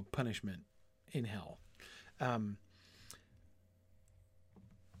 punishment in hell.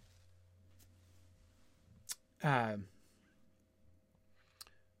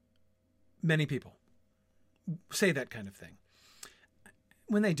 Many people say that kind of thing.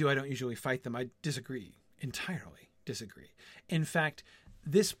 When they do, I don't usually fight them. I entirely disagree. In fact,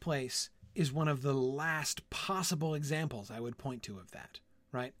 this place is one of the last possible examples I would point to of that,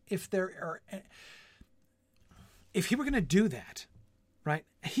 right? If he were going to do that, right,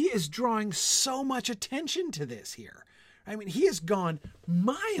 he is drawing so much attention to this here. I mean, he has gone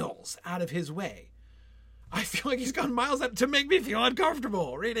miles out of his way. I feel like he's gone miles out to make me feel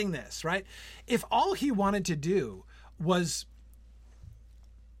uncomfortable reading this, right? If all he wanted to do was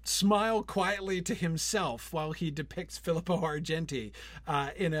smile quietly to himself while he depicts Filippo Argenti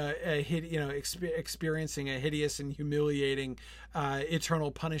experiencing a hideous and humiliating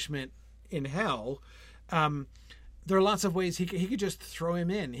eternal punishment in hell, there are lots of ways he could just throw him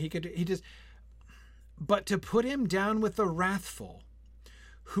in. but to put him down with the wrathful,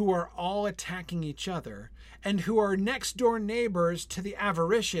 who are all attacking each other, and who are next door neighbors to the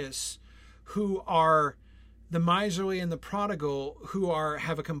avaricious, who are the miserly and the prodigal, who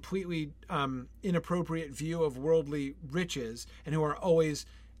have a completely inappropriate view of worldly riches, and who are always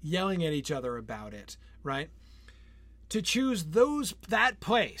yelling at each other about it, right? To choose that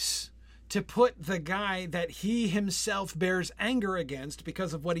place to put the guy that he himself bears anger against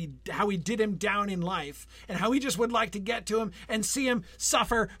because of how he did him down in life, and how he just would like to get to him and see him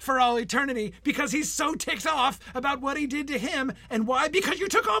suffer for all eternity because he's so ticked off about what he did to him. And why? Because you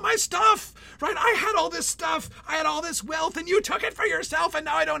took all my stuff, right? I had all this stuff, I had all this wealth, and you took it for yourself, and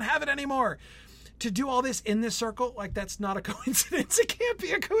now I don't have it anymore. To do all this in this circle, like, that's not a coincidence. It can't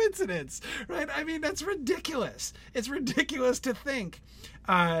be a coincidence, right? I mean, that's ridiculous. It's ridiculous to think.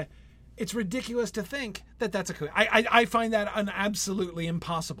 It's ridiculous to think that that's a coincidence. I find that an absolutely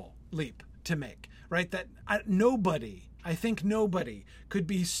impossible leap to make, right? That nobody could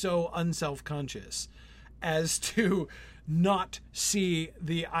be so unself-conscious as to not see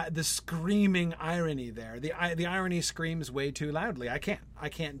the screaming irony there. The irony screams way too loudly. I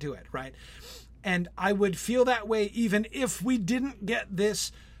can't do it, right? And I would feel that way even if we didn't get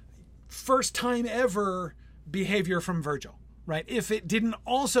this first time ever behavior from Virgil, right? If it didn't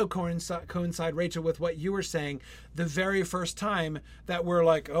also coincide, Rachel, with what you were saying, the very first time that we're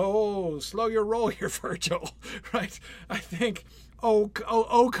like, oh, slow your roll here, Virgil, right? I think, au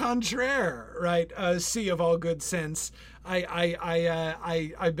contraire, right? C of all good sense.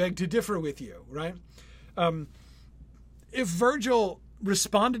 I beg to differ with you, right? If Virgil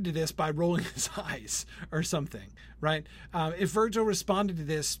responded to this by rolling his eyes or something, right? If Virgil responded to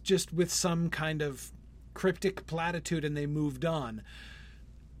this just with some kind of cryptic platitude and they moved on,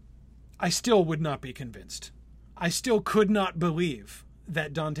 I still would not be convinced. I still could not believe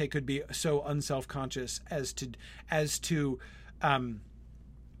that Dante could be so unselfconscious as to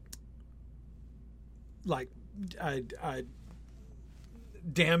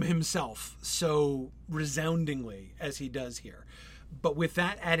damn himself so resoundingly as he does here. But with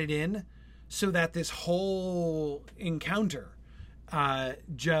that added in, so that this whole encounter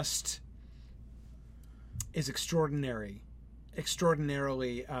just is extraordinarily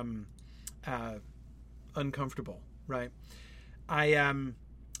uncomfortable, right? I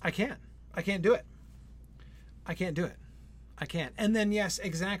can't do it. I can't do it. I can't. And then, yes,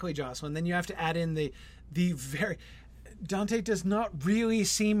 exactly, Jocelyn. Then you have to add in the very... Dante does not really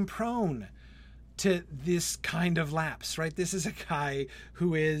seem prone to this kind of lapse, right? This is a guy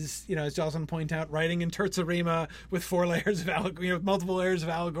who is, as Jocelyn pointed out, writing in terza rima with multiple layers of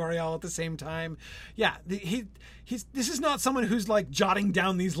allegory all at the same time. Yeah, this is not someone who's like jotting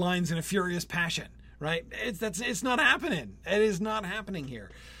down these lines in a furious passion, right? It's not happening. It is not happening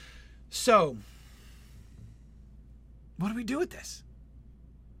here. So, what do we do with this?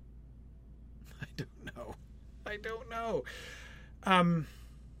 I don't know.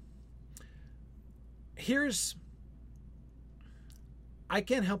 I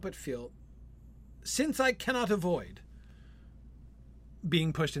can't help but feel, since I cannot avoid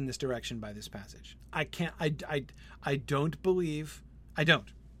being pushed in this direction by this passage, I don't believe that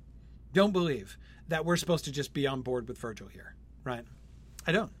we're supposed to just be on board with Virgil here, right?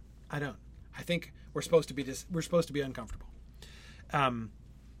 I don't. I think we're supposed to be uncomfortable.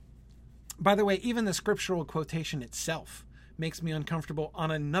 By the way, even the scriptural quotation itself makes me uncomfortable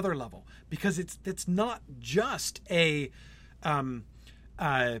on another level, because it's not just a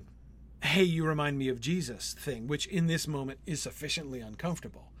hey, you remind me of Jesus thing, which in this moment is sufficiently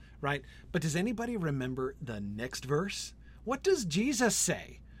uncomfortable, right? But does anybody remember the next verse? What does Jesus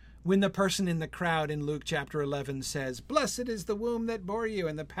say when the person in the crowd in Luke chapter 11 says, "Blessed is the womb that bore you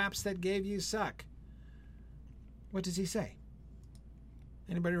and the paps that gave you suck"? What does he say?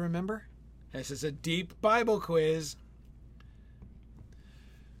 Anybody remember? This is a deep Bible quiz.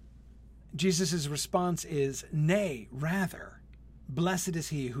 Jesus' response is, "Nay, rather, blessed is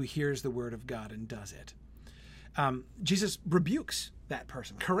he who hears the word of God and does it." Jesus rebukes that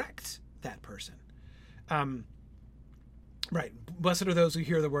person, corrects that person. Right. Blessed are those who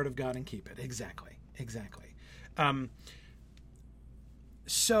hear the word of God and keep it. Exactly.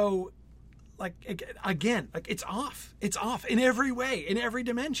 So, again, it's off. It's off in every way, in every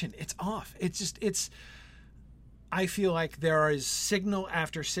dimension. It's off. I feel like there is signal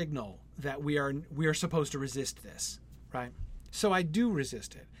after signal that we are supposed to resist this, right? So I do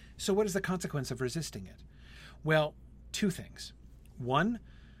resist it. So what is the consequence of resisting it? Well, two things. One,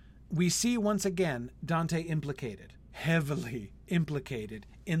 we see once again Dante heavily implicated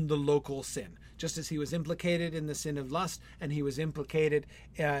in the local sin. just as he was implicated in the sin of lust, and he was implicated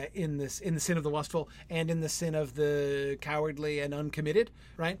in the sin of the lustful, and in the sin of the cowardly and uncommitted,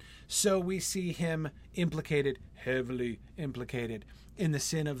 right? So we see him implicated, heavily implicated, in the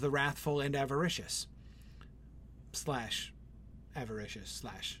sin of the wrathful and avaricious, /avaricious/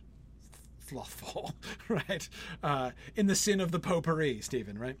 slothful, right? In the sin of the potpourri,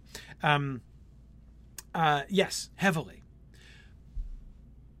 Stephen, right? Yes, heavily.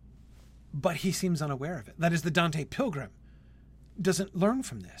 But he seems unaware of it. That is, the Dante Pilgrim doesn't learn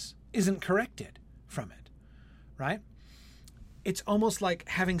from this, isn't corrected from it, right? It's almost like,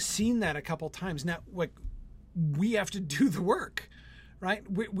 having seen that a couple times, now like we have to do the work, right?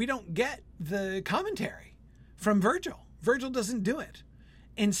 We don't get the commentary from Virgil. Virgil doesn't do it.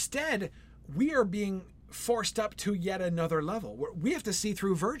 Instead, we are being forced up to yet another level where we have to see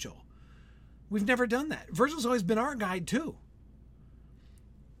through Virgil. We've never done that. Virgil's always been our guide too.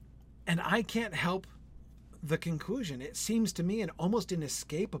 And I can't help the conclusion. It seems to me an almost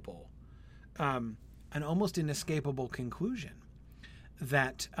inescapable conclusion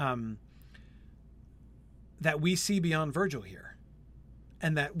that that we see beyond Virgil here,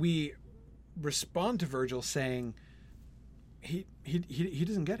 and that we respond to Virgil saying he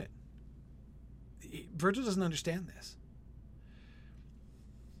doesn't get it. Virgil doesn't understand this.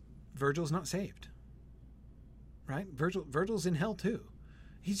 Virgil's not saved, right? Virgil's in hell too.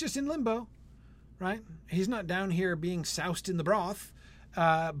 He's just in limbo, right? He's not down here being soused in the broth,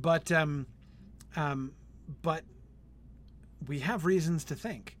 but we have reasons to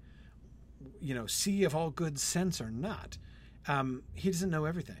think, sea of all good sense or not, he doesn't know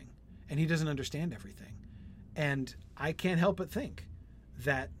everything, and he doesn't understand everything, and I can't help but think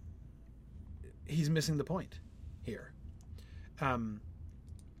that he's missing the point here.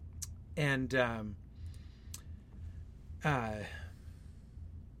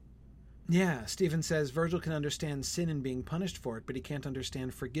 Yeah, Stephen says Virgil can understand sin and being punished for it, but he can't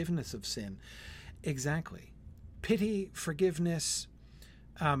understand forgiveness of sin. Exactly. Pity, forgiveness,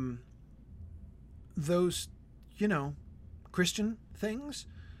 those, Christian things,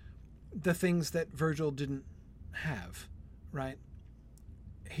 the things that Virgil didn't have, right?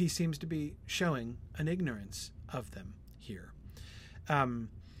 He seems to be showing an ignorance of them here.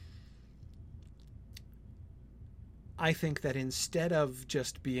 I think that instead of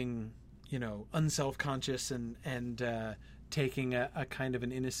just being, unself-conscious and taking a kind of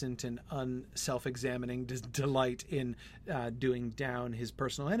an innocent and unself-examining delight in doing down his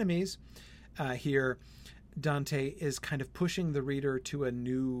personal enemies, here Dante is kind of pushing the reader to a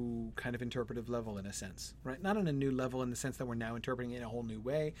new kind of interpretive level, in a sense, right? Not on a new level in the sense that we're now interpreting it in a whole new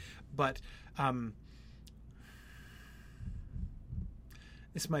way, but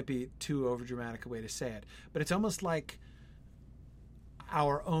this might be too overdramatic a way to say it, but it's almost like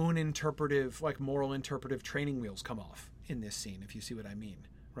our own interpretive, like moral interpretive training wheels come off in this scene, if you see what I mean,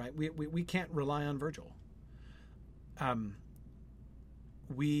 right? We can't rely on Virgil.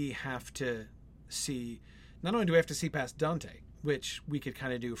 We have to see, not only do we have to see past Dante, which we could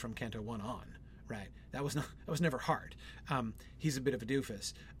kind of do from Canto 1 on, right? That was never hard. He's a bit of a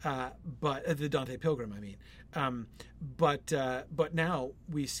doofus, but the Dante Pilgrim, I mean. But now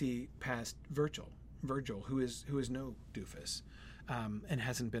we see past Virgil, who is no doofus, and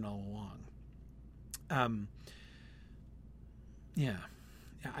hasn't been all along.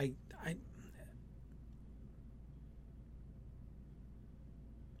 I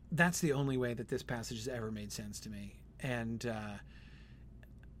that's the only way that this passage has ever made sense to me, and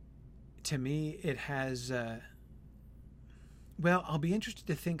to me it has. I'll be interested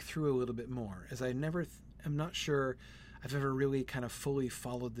to think through a little bit more, as I'm not sure I've ever really kind of fully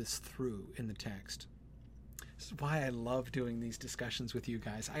followed this through in the text. This is why I love doing these discussions with you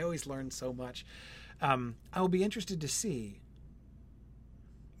guys. I always learn so much. I will be interested to see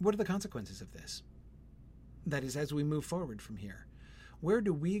what are the consequences of this. That is, as we move forward from here, where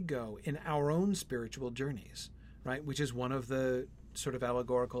do we go in our own spiritual journeys, right? Which is one of the sort of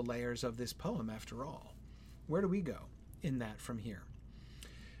allegorical layers of this poem, after all. Where do we go in that from here?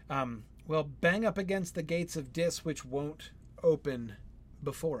 Bang up against the gates of Dis, which won't open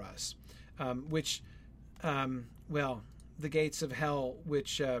before us, the gates of hell,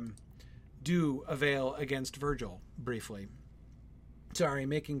 which do avail against Virgil, briefly. Sorry,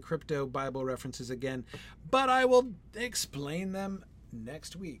 making crypto Bible references again, but I will explain them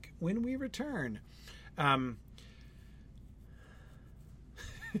next week when we return.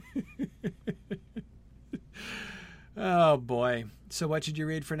 Oh boy. So what should you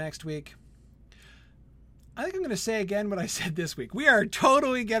read for next week? I think I'm going to say again what I said this week. We are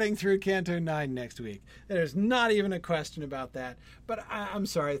totally getting through Canto 9 next week. There's not even a question about that. But I'm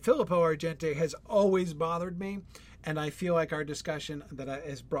sorry, Filippo Argente has always bothered me, and I feel like our discussion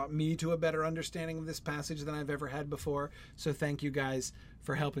has brought me to a better understanding of this passage than I've ever had before. So thank you guys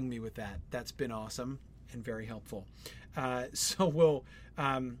for helping me with that. That's been awesome and very helpful. So we'll...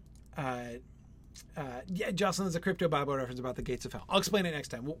 Jocelyn has a crypto Bible reference about the gates of hell. I'll explain it next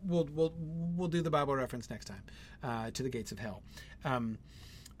time. We'll do the Bible reference next time to the gates of hell.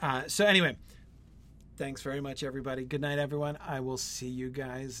 So anyway, thanks very much, everybody. Good night, everyone. I will see you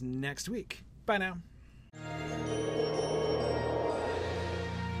guys next week. Bye now.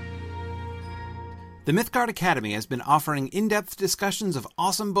 The Mythgard Academy has been offering in-depth discussions of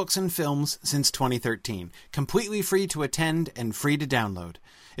awesome books and films since 2013, completely free to attend and free to download.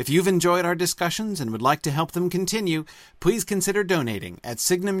 If you've enjoyed our discussions and would like to help them continue, please consider donating at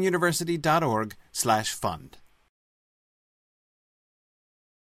signumuniversity.org/fund.